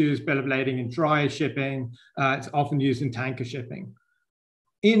most used bill of lading in dry shipping. It's often used in tanker shipping.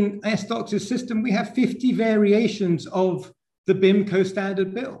 In SDocs' system, we have 50 variations of the BIMCO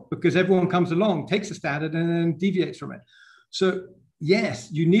standard bill, because everyone comes along, takes a standard, and then deviates from it. So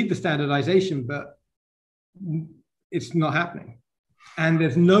yes, you need the standardization, but it's not happening. And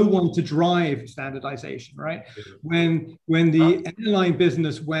there's no one to drive standardization, right? When the airline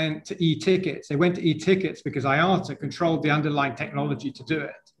business went to e-tickets, they went to e-tickets because IATA controlled the underlying technology to do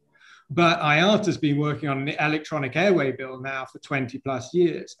it. But IATA's been working on the electronic airway bill now for 20 plus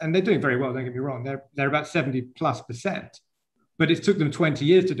years, and they're doing very well, don't get me wrong. They're about 70+%. But it took them 20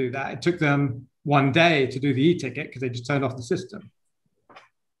 years to do that. It took them one day to do the e-ticket because they just turned off the system.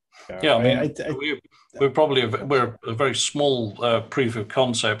 Yeah, I mean, we're a very small proof of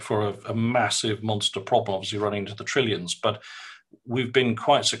concept for a massive monster problem, obviously running into the trillions. But we've been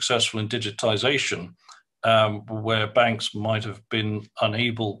quite successful in digitisation, where banks might have been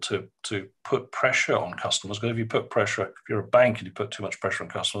unable to put pressure on customers. Because if you put pressure, if you're a bank and you put too much pressure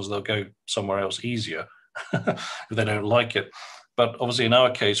on customers, they'll go somewhere else easier if they don't like it. But obviously in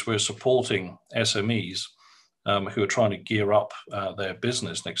our case, we're supporting SMEs who are trying to gear up their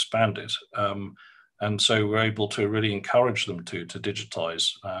business and expand it. And so we're able to really encourage them to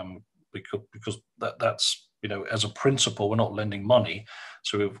digitize, because that's, as a principle, we're not lending money.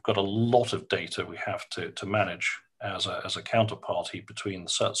 So we've got a lot of data we have to manage as a counterparty between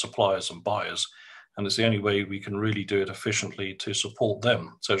suppliers and buyers. And it's the only way we can really do it efficiently to support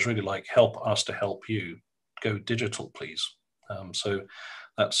them. So it's really like help us to help you. Go digital, please. So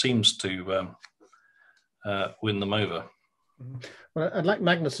that seems to win them over. Well, I'd like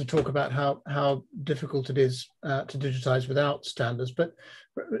Magnus to talk about how difficult it is to digitize without standards. But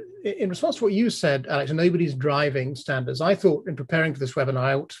in response to what you said, Alex, nobody's driving standards. I thought in preparing for this webinar,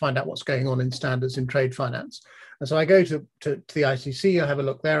 I ought to find out what's going on in standards in trade finance. And so I go to the ICC, I have a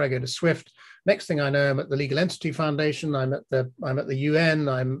look there, I go to SWIFT. Next thing I know, I'm at the Legal Entity Foundation, I'm at the UN,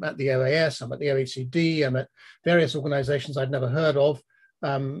 I'm at the OAS, I'm at the OECD, I'm at various organizations I'd never heard of.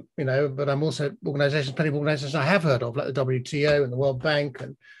 But I'm also plenty of organizations I have heard of, like the WTO and the World Bank,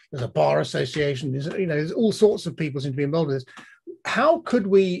 and there's a bar association. There's all sorts of people seem to be involved in this. How could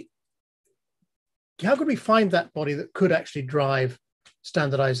we find that body that could actually drive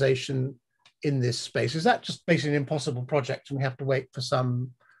standardization in this space? Is that just basically an impossible project and we have to wait for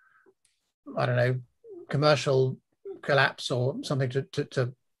some, I don't know, commercial collapse or something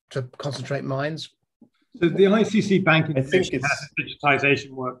to concentrate minds? So the ICC banking commission has a digitization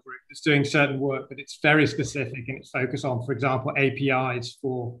work group that's doing certain work, but it's very specific and it's focused on, for example, APIs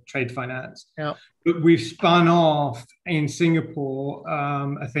for trade finance. Yeah. But we've spun off in Singapore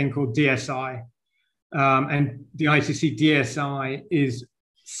a thing called DSI, and the ICC DSI is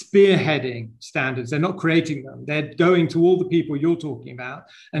spearheading standards. They're not creating them. They're going to all the people you're talking about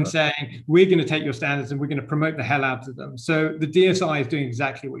and saying, we're going to take your standards and we're going to promote the hell out of them. So the DSI is doing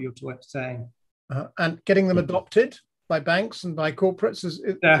exactly what you're saying. And getting them adopted by banks and by corporates is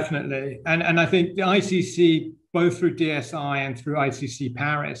definitely. And I think the ICC, both through DSI and through ICC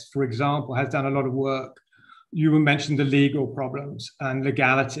Paris, for example, has done a lot of work. You mentioned the legal problems and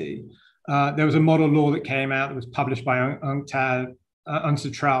legality. There was a model law that came out that was published by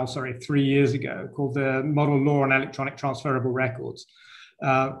UNCITRAL, 3 years ago, called the Model Law on Electronic Transferable Records.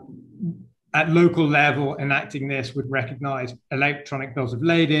 At local level, enacting this would recognize electronic bills of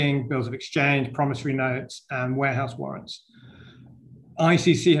lading, bills of exchange, promissory notes, and warehouse warrants.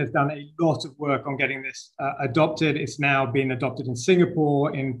 ICC has done a lot of work on getting this adopted. It's now been adopted in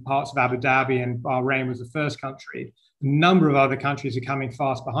Singapore, in parts of Abu Dhabi, and Bahrain was the first country. A number of other countries are coming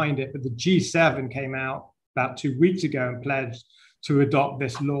fast behind it, but the G7 came out about 2 weeks ago and pledged to adopt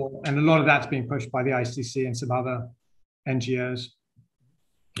this law. And a lot of that's being pushed by the ICC and some other NGOs.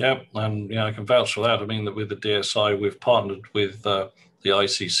 Yeah, and I can vouch for that. I mean, that with the DSI, we've partnered with the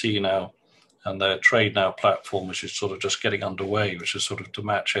ICC now and their Trade Now platform, which is sort of just getting underway, which is sort of to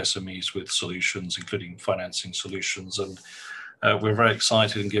match SMEs with solutions, including financing solutions. And we're very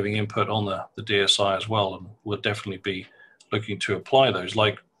excited in giving input on the DSI as well, and we'll definitely be looking to apply those.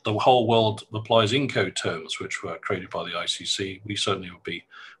 Like the whole world applies Incoterms, which were created by the ICC. We certainly will be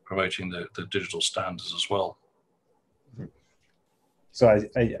promoting the digital standards as well. So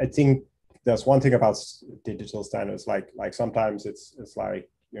I think there's one thing about digital standards, like sometimes it's like,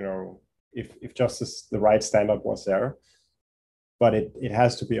 you know, if just the right standard was there, but it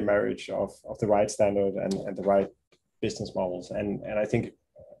has to be a marriage of the right standard and the right business models. And I think,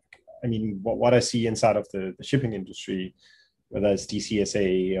 I mean, what I see inside of the shipping industry, whether it's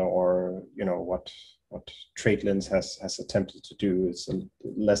DCSA or, you know, what TradeLens has attempted to do, is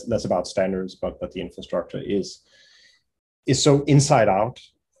less about standards, but the infrastructure is so inside out,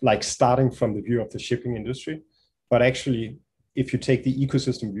 like starting from the view of the shipping industry. But actually, if you take the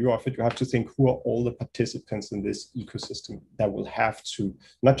ecosystem view of it, you have to think, who are all the participants in this ecosystem that will have to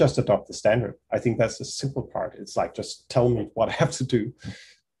not just adopt the standard. I think that's the simple part. It's like, just tell me what I have to do.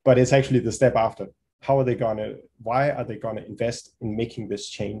 But it's actually the step after. Why are they gonna invest in making this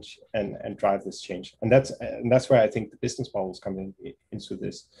change and drive this change? And that's where I think the business models come into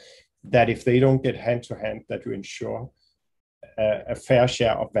this, that if they don't get hand to hand, that you ensure a fair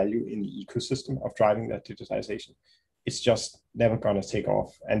share of value in the ecosystem of driving that digitization, it's just never going to take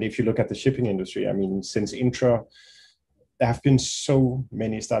off. And if you look at the shipping industry, I mean, since Intra, there have been so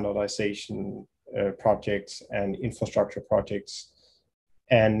many standardization projects and infrastructure projects.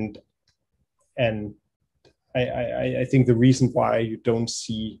 And I think the reason why you don't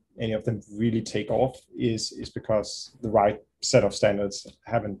see any of them really take off is because the right set of standards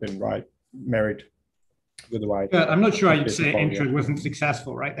haven't been married with the right. Yeah, I'm not sure I'd say Intra wasn't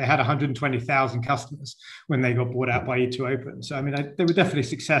successful, right? They had 120,000 customers when they got bought out by E2 Open. So, I mean, they were definitely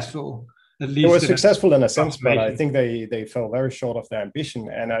successful. At least they were successful in a sense, but I think they fell very short of their ambition.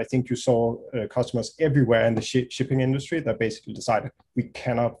 And I think you saw customers everywhere in the shipping industry that basically decided, we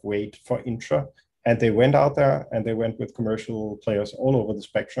cannot wait for Intra. And they went out there and they went with commercial players all over the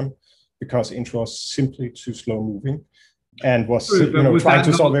spectrum, because Intra was simply too slow moving and was trying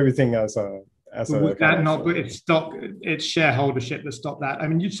to solve everything as a. Would that not be it's shareholdership that stopped that? I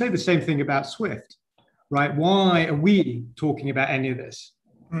mean, you'd say the same thing about Swift, right? Why are we talking about any of this,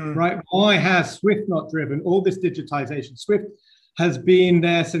 right? Why has Swift not driven all this digitization? Swift has been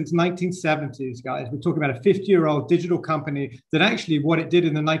there since 1970s, guys. We're talking about a 50-year-old digital company that actually what it did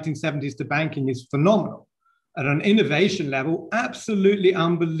in the 1970s to banking is phenomenal. At an innovation level, absolutely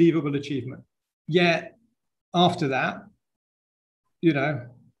unbelievable achievement. Yet after that, you know,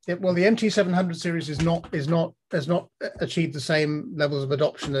 well, the MT700 series has not achieved the same levels of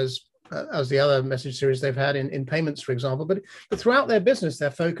adoption as the other message series they've had in payments, for example. But throughout their business, their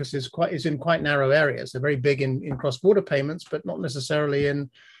focus is in quite narrow areas. They're very big in cross-border payments, but not necessarily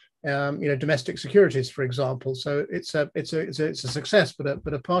in domestic securities, for example. So it's a success,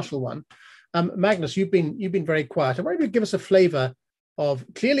 but a partial one. Magnus, you've been very quiet. I wonder if you give us a flavour of,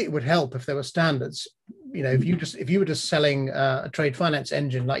 clearly it would help if there were standards. You know, if you were just selling a trade finance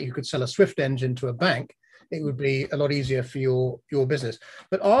engine, like you could sell a Swift engine to a bank, it would be a lot easier for your business.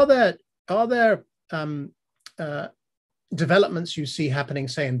 But are there developments you see happening,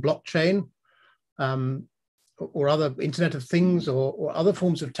 say in blockchain or other Internet of Things or other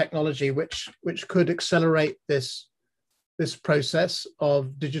forms of technology which could accelerate this process of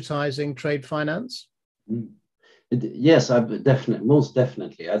digitizing trade finance? Yes, most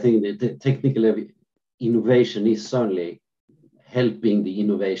definitely. I think the technical innovation is certainly helping the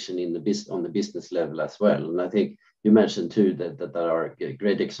innovation on the business level as well. And I think you mentioned too that there are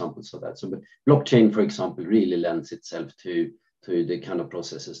great examples of that. So blockchain, for example, really lends itself to the kind of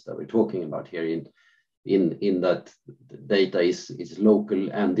processes that we're talking about here in that data is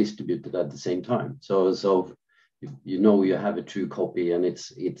local and distributed at the same time. So you have a true copy and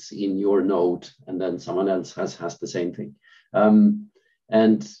it's in your node, and then someone else has the same thing.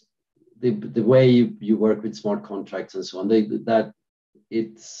 And the way you work with smart contracts and so on, that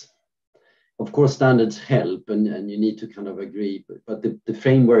it's, of course, standards help and you need to kind of agree, but the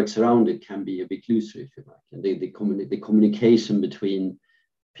frameworks around it can be a bit looser, if you like. And the communication between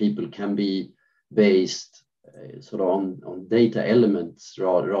people can be based sort of on data elements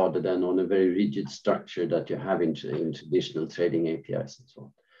rather than on a very rigid structure that you have in traditional trading APIs and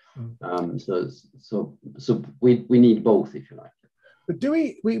so on. So we need both, if you like. But do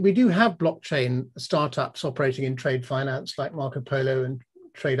we do have blockchain startups operating in trade finance like Marco Polo and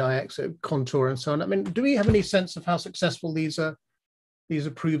TradeIX, Contour, and so on? I mean, do we have any sense of how successful these are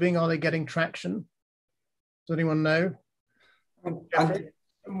proving? Are they getting traction? Does anyone know?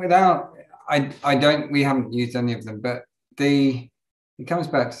 we haven't used any of them, but it comes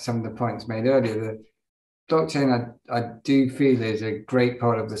back to some of the points made earlier. The blockchain, I do feel, is a great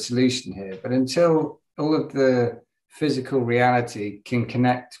part of the solution here, but until all of the physical reality can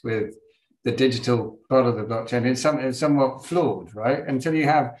connect with the digital part of the blockchain, it's somewhat flawed, right? Until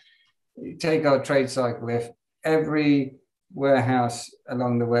you take our trade cycle, if every warehouse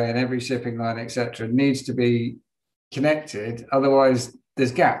along the way and every shipping line, etc., needs to be connected, otherwise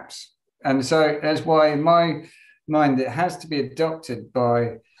there's gaps. And so that's why, in my mind, it has to be adopted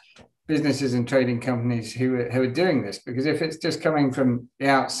by businesses and trading companies who are doing this, because if it's just coming from the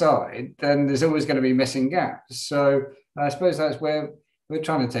outside, then there's always going to be missing gaps. So I suppose that's where we're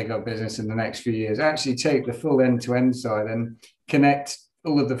trying to take our business in the next few years, actually take the full end-to-end side and connect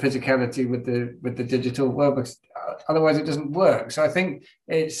all of the physicality with the digital world, because otherwise it doesn't work. So I think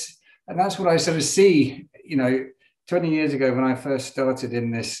and that's what I sort of see, 20 years ago when I first started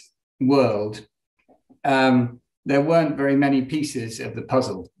in this world, there weren't very many pieces of the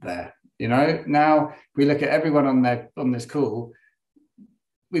puzzle there. Now we look at everyone on this call,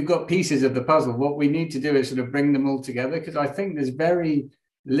 we've got pieces of the puzzle. What we need to do is sort of bring them all together, because I think there's very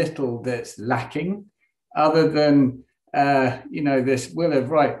little that's lacking other than, this will of,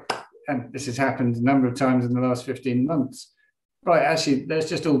 right, and this has happened a number of times in the last 15 months. Right, actually, let's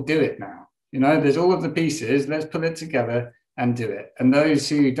just all do it now. There's all of the pieces, let's put it together and do it. And those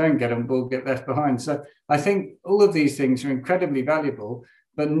who don't get on board get left behind. So I think all of these things are incredibly valuable,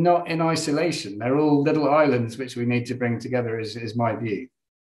 but not in isolation. They're all little islands which we need to bring together, is my view.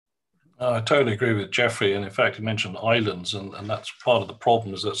 I totally agree with Jeffrey. And in fact, he mentioned islands, and that's part of the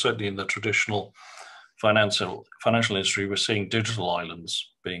problem, is that certainly in the traditional financial industry, we're seeing digital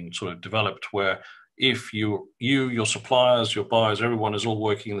islands being sort of developed, where if your suppliers, your buyers, everyone is all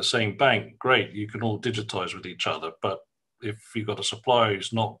working in the same bank, great, you can all digitize with each other. But if you've got a supplier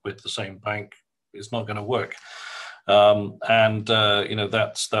who's not with the same bank, it's not going to work. That's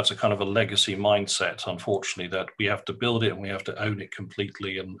a kind of a legacy mindset, unfortunately, that we have to build it and we have to own it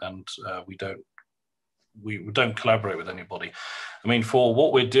completely, and we don't collaborate with anybody. I mean, for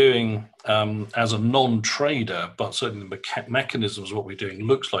what we're doing as a non-trader, but certainly the mechanisms of what we're doing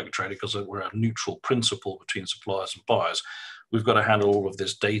looks like a trader, because we're a neutral principle between suppliers and buyers. We've got to handle all of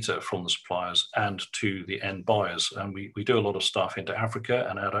this data from the suppliers and to the end buyers. And we do a lot of stuff into Africa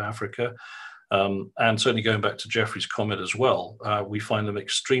and out of Africa. And certainly going back to Jeffrey's comment as well, we find them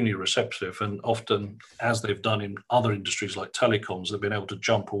extremely receptive, and often, as they've done in other industries like telecoms, they've been able to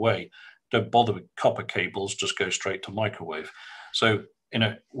jump away, don't bother with copper cables, just go straight to microwave. So,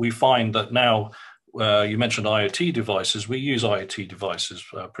 we find that now, you mentioned IoT devices, we use IoT devices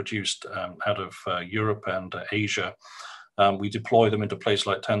produced out of Europe and Asia. We deploy them into places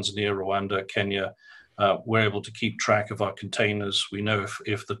like Tanzania, Rwanda, Kenya. We're able to keep track of our containers. We know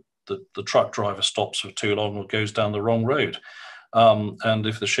if the truck driver stops for too long or goes down the wrong road, and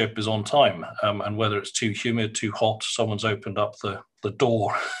if the ship is on time, and whether it's too humid, too hot, someone's opened up the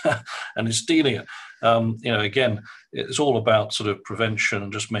door and is stealing it. Again, it's all about sort of prevention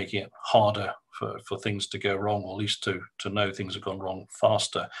and just making it harder for things to go wrong, or at least to know things have gone wrong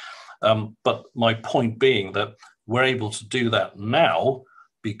faster. But my point being that we're able to do that now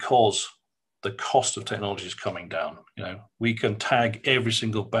because the cost of technology is coming down. We can tag every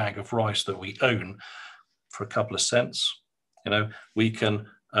single bag of rice that we own for a couple of cents. We can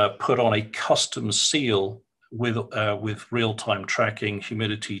put on a custom seal with real-time tracking,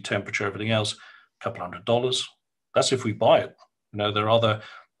 humidity, temperature, everything else, a couple $100. That's if we buy it. There are other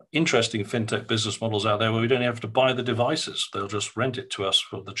interesting fintech business models out there where we don't have to buy the devices. They'll just rent it to us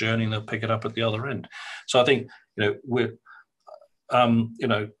for the journey, and they'll pick it up at the other end. So I think,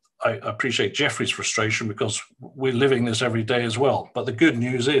 I appreciate Jeffrey's frustration, because we're living this every day as well. But the good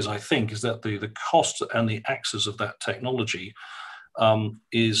news is, I think, is that the cost and the access of that technology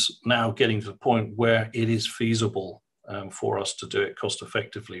is now getting to the point where it is feasible for us to do it cost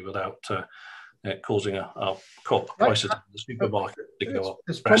effectively without causing our prices in the supermarket to go up.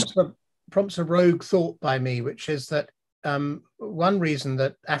 This prompts a rogue thought by me, which is that one reason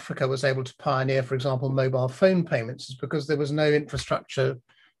that Africa was able to pioneer, for example, mobile phone payments, is because there was no infrastructure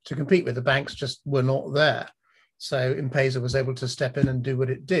to compete with. The banks just were not there. So M-Pesa was able to step in and do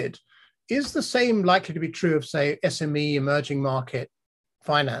what it did. Is the same likely to be true of, say, SME, emerging market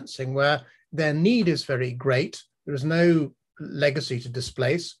financing, where their need is very great? There is no legacy to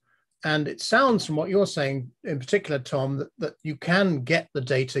displace. And it sounds from what you're saying, in particular, Tom, that you can get the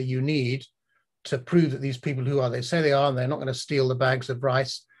data you need to prove that these people who are, they say they are, and they're not going to steal the bags of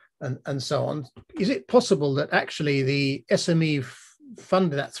rice and so on. Is it possible that actually the SME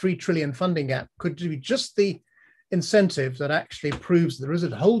funding, that 3 trillion funding gap, could be just the incentive that actually proves there is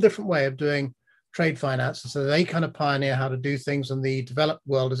a whole different way of doing trade finance, so they kind of pioneer how to do things, and the developed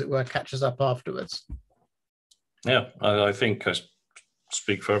world, as it were, catches up afterwards. Yeah, I think I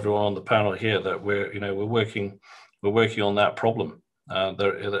speak for everyone on the panel here that we're working on that problem.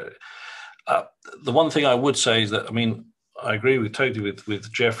 The one thing I would say is that, I mean, I agree totally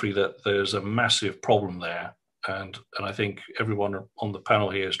with Jeffrey that there's a massive problem there, and I think everyone on the panel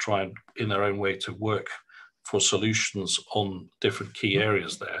here is trying in their own way to work for solutions on different key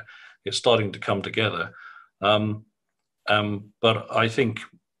areas there. It's starting to come together. But I think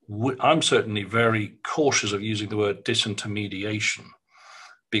I'm certainly very cautious of using the word disintermediation,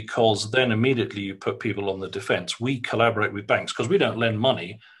 because then immediately you put people on the defense. We collaborate with banks because we don't lend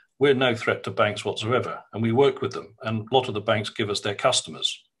money. We're no threat to banks whatsoever, and we work with them. And a lot of the banks give us their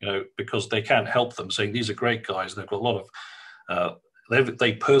customers, because they can't help them, saying these are great guys. They've got a lot of,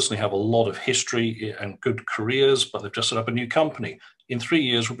 they personally have a lot of history and good careers, but they've just set up a new company. In 3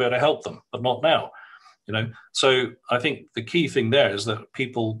 years, we'll be able to help them, but not now. So I think the key thing there is that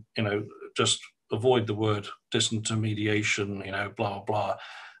people, just avoid the word disintermediation, blah, blah,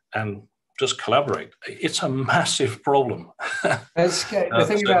 and just collaborate. It's a massive problem. The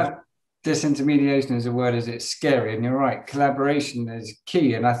thing about disintermediation as a word is it's scary, and you're right, collaboration is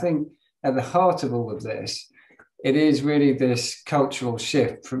key. And I think at the heart of all of this, it is really this cultural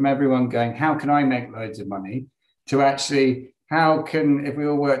shift from everyone going, how can I make loads of money, to actually, if we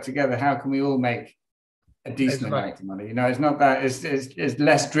all work together, how can we all make a decent amount of money? It's not that, it's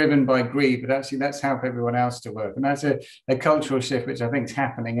less driven by greed, but actually let's help everyone else to work. And that's a cultural shift, which I think is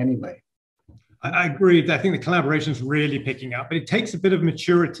happening anyway. I agree. I think the collaboration is really picking up, but it takes a bit of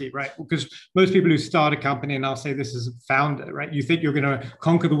maturity, right? Because most people who start a company, and I'll say this as a founder, right? You think you're going to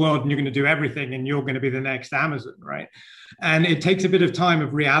conquer the world and you're going to do everything and you're going to be the next Amazon, right? And it takes a bit of time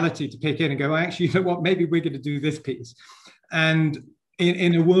of reality to pick in and go, actually, you know what? Maybe we're going to do this piece. And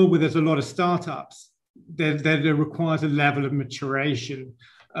in a world where there's a lot of startups, there requires a level of maturation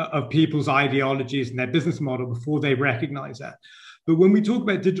of people's ideologies and their business model before they recognize that. But when we talk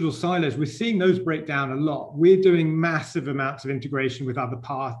about digital silos, we're seeing those break down a lot. We're doing massive amounts of integration with other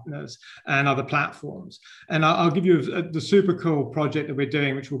partners and other platforms. And I'll give you the super cool project that we're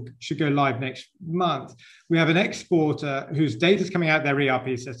doing, which should go live next month. We have an exporter whose data is coming out their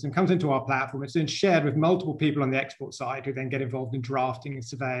ERP system, comes into our platform. It's then shared with multiple people on the export side who then get involved in drafting and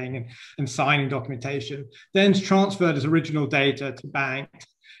surveying and signing documentation. Then it's transferred as original data to banks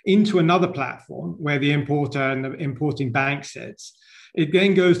into another platform where the importer and the importing bank sits. It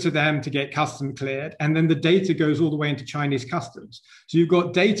then goes to them to get custom cleared, and then the data goes all the way into Chinese customs. So you've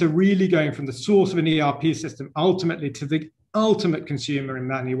got data really going from the source of an ERP system ultimately to the ultimate consumer in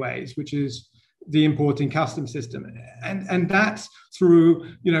many ways, which is the importing custom system. And that's through,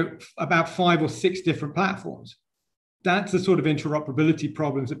 about 5 or 6 different platforms. That's the sort of interoperability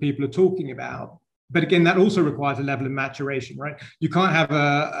problems that people are talking about. But again, that also requires a level of maturation, right? You can't have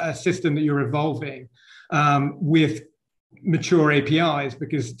a system that you're evolving with mature APIs,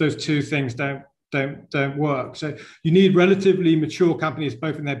 because those two things don't work. So you need relatively mature companies,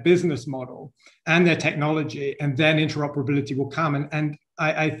 both in their business model and their technology, and then interoperability will come. And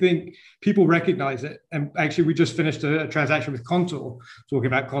I think people recognize it. And actually, we just finished a transaction with Contour, talking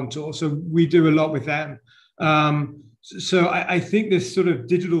about Contour. So we do a lot with them. So I think this sort of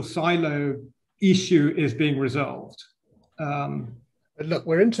digital silo issue is being resolved. Look,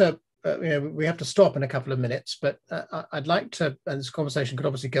 we're into, we have to stop in a couple of minutes, but I'd like to, and this conversation could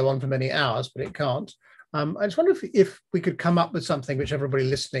obviously go on for many hours, but it can't. I just wonder if we could come up with something which everybody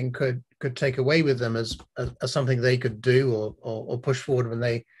listening could take away with them as something they could do or push forward when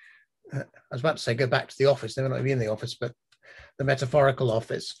they, I was about to say, go back to the office. They may not be in the office, but the metaphorical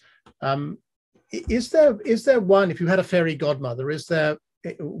office. Is there one, if you had a fairy godmother,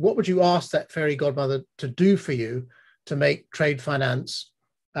 what would you ask that fairy godmother to do for you to make trade finance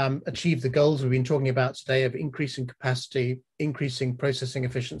achieve the goals we've been talking about today of increasing capacity, increasing processing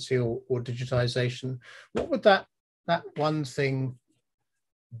efficiency, or digitization? What would that one thing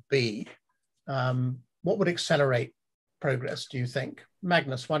be? What would accelerate progress, do you think?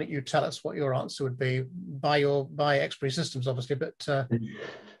 Magnus, why don't you tell us what your answer would be by Expiry Systems, obviously, but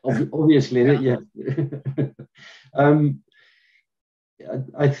obviously, yeah.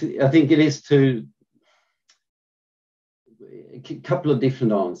 I think it is a couple of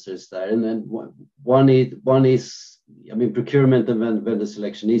different answers there, and then one is, I mean, procurement and vendor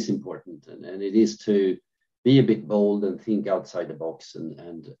selection is important, and it is to be a bit bold and think outside the box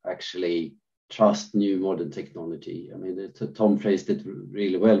and actually trust new modern technology. I mean, Tom phrased it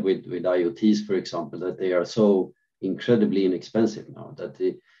really well with IoTs, for example, that they are so incredibly inexpensive now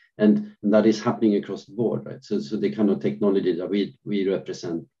and that is happening across the board, right? So the kind of technology that we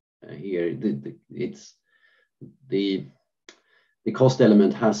represent here, it's the cost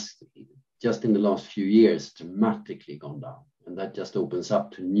element has just in the last few years dramatically gone down, and that just opens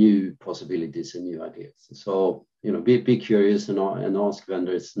up to new possibilities and new ideas. So be curious and ask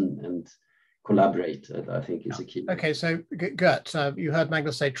vendors and collaborate. I think is a key. Okay, so Gert, you heard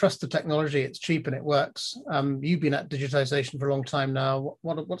Magnus say, trust the technology, it's cheap and it works. You've been at digitisation for a long time now.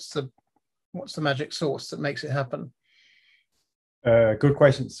 What's the magic sauce that makes it happen? Good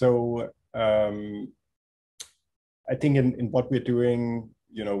question. So I think in what we're doing,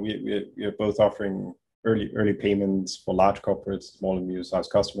 we're both offering early payments for large corporates, small and medium-sized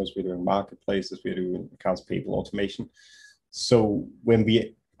customers. We're doing marketplaces, we're doing accounts payable automation. So when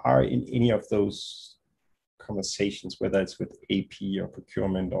we are in any of those conversations, whether it's with AP or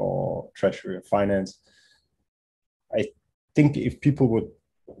procurement or treasury or finance, I think if people would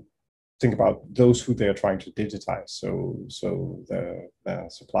think about those who they're trying to digitize, so the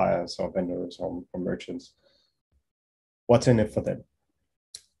suppliers or vendors or merchants, what's in it for them?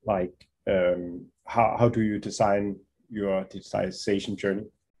 Like, how do you design your digitization journey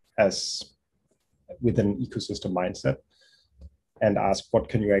as with an ecosystem mindset, and ask what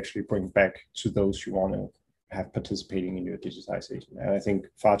can you actually bring back to those you want to have participating in your digitization? And I think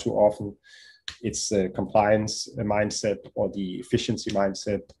far too often it's the compliance mindset or the efficiency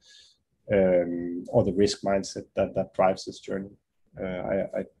mindset or the risk mindset that drives this journey.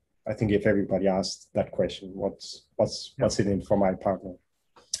 I think if everybody asked that question, what's in it for my partner?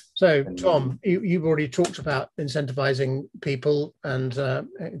 So, Tom, you've already talked about incentivizing people, and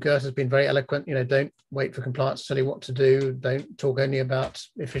Gert has been very eloquent. Don't wait for compliance to tell you what to do. Don't talk only about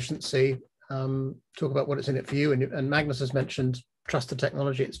efficiency. Talk about what it's in it for you. And Magnus has mentioned trust the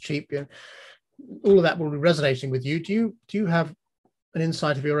technology; it's cheap. All of that will be resonating with you. Do you have an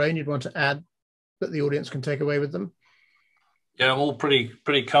insight of your own you'd want to add that the audience can take away with them? Yeah, I'm all pretty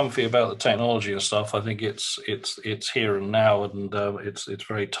comfy about the technology and stuff. I think it's here and now, and it's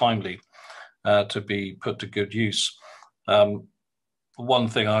very timely to be put to good use. One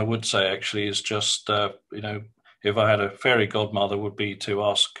thing I would say actually is just if I had a fairy godmother, would be to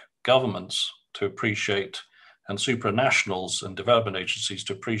ask governments to appreciate, and supranationals and development agencies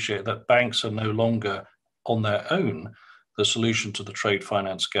to appreciate, that banks are no longer on their own the solution to the trade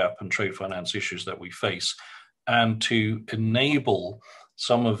finance gap and trade finance issues that we face, and to enable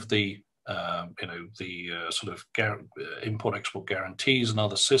some of the sort of import-export guarantees and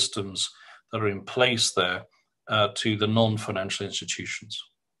other systems that are in place there to the non-financial institutions,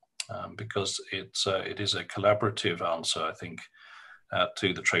 because it is a collaborative answer, I think,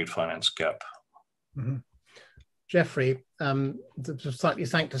 to the trade finance gap. Mm-hmm. Jeffrey, the slightly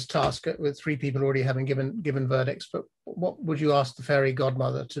thankless task with three people already having given verdicts, but what would you ask the fairy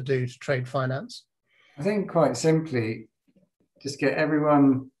godmother to do to trade finance? I think quite simply, just get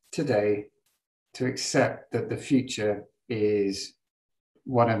everyone today to accept that the future is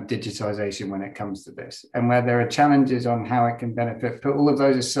one of digitisation when it comes to this, and where there are challenges on how it can benefit, put all of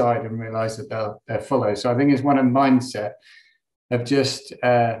those aside and realise that they'll follow. So I think it's one of mindset of just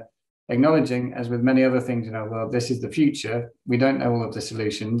acknowledging, as with many other things in our world, this is the future. We don't know all of the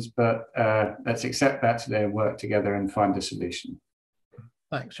solutions, but let's accept that today and work together and find a solution.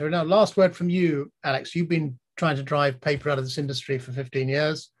 Thanks. So now, last word from you, Alex. You've been trying to drive paper out of this industry for 15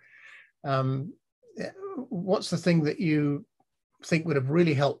 years. What's the thing that you think would have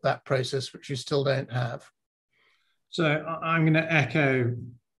really helped that process, which you still don't have? So I'm going to echo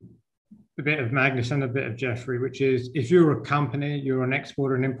a bit of Magnus and a bit of Jeffrey, which is, if you're a company, you're an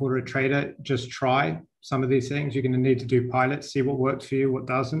exporter, an importer, a trader, just try some of these things. You're going to need to do pilots, see what works for you, what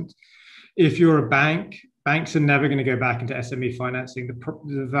doesn't. If you're a bank, banks are never going to go back into SME financing.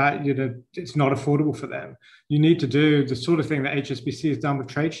 It's not affordable for them. You need to do the sort of thing that HSBC has done with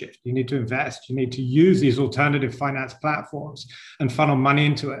TradeShift. You need to invest. You need to use these alternative finance platforms and funnel money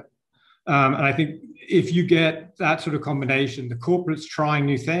into it. And I think if you get that sort of combination, the corporates trying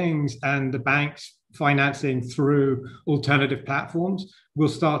new things and the banks financing through alternative platforms, will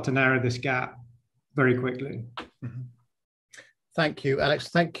start to narrow this gap very quickly. Mm-hmm. Thank you, Alex.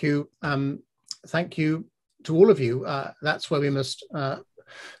 Thank you. Thank you to all of you. That's where we must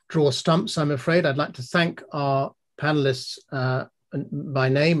draw stumps, I'm afraid. I'd like to thank our panelists by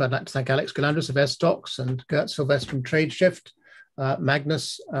name. I'd like to thank Alex Galandris of SDocs and Gert Sylvester from TradeShift,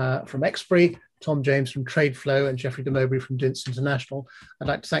 Magnus from Expiry, Tom James from TradeFlow, and Jeffrey de Mowbray from DINTS International. I'd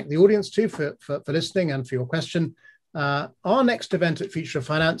like to thank the audience too for listening and for your question. Our next event at Future of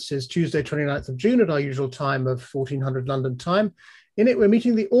Finance is Tuesday, 29th of June at our usual time of 1400 London time. In it, we're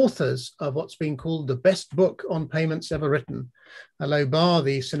meeting the authors of what's been called the best book on payments ever written. A low bar,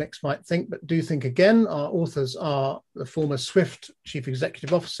 the cynics might think, but do think again. Our authors are the former SWIFT Chief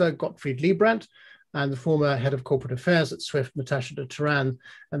Executive Officer, Gottfried Liebrandt, and the former Head of Corporate Affairs at SWIFT, Natasha de Turan.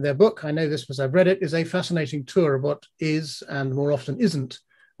 And their book, I know this because I've read it, is a fascinating tour of what is and more often isn't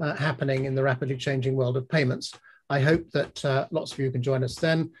happening in the rapidly changing world of payments. I hope that lots of you can join us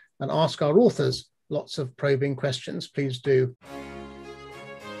then and ask our authors lots of probing questions. Please do.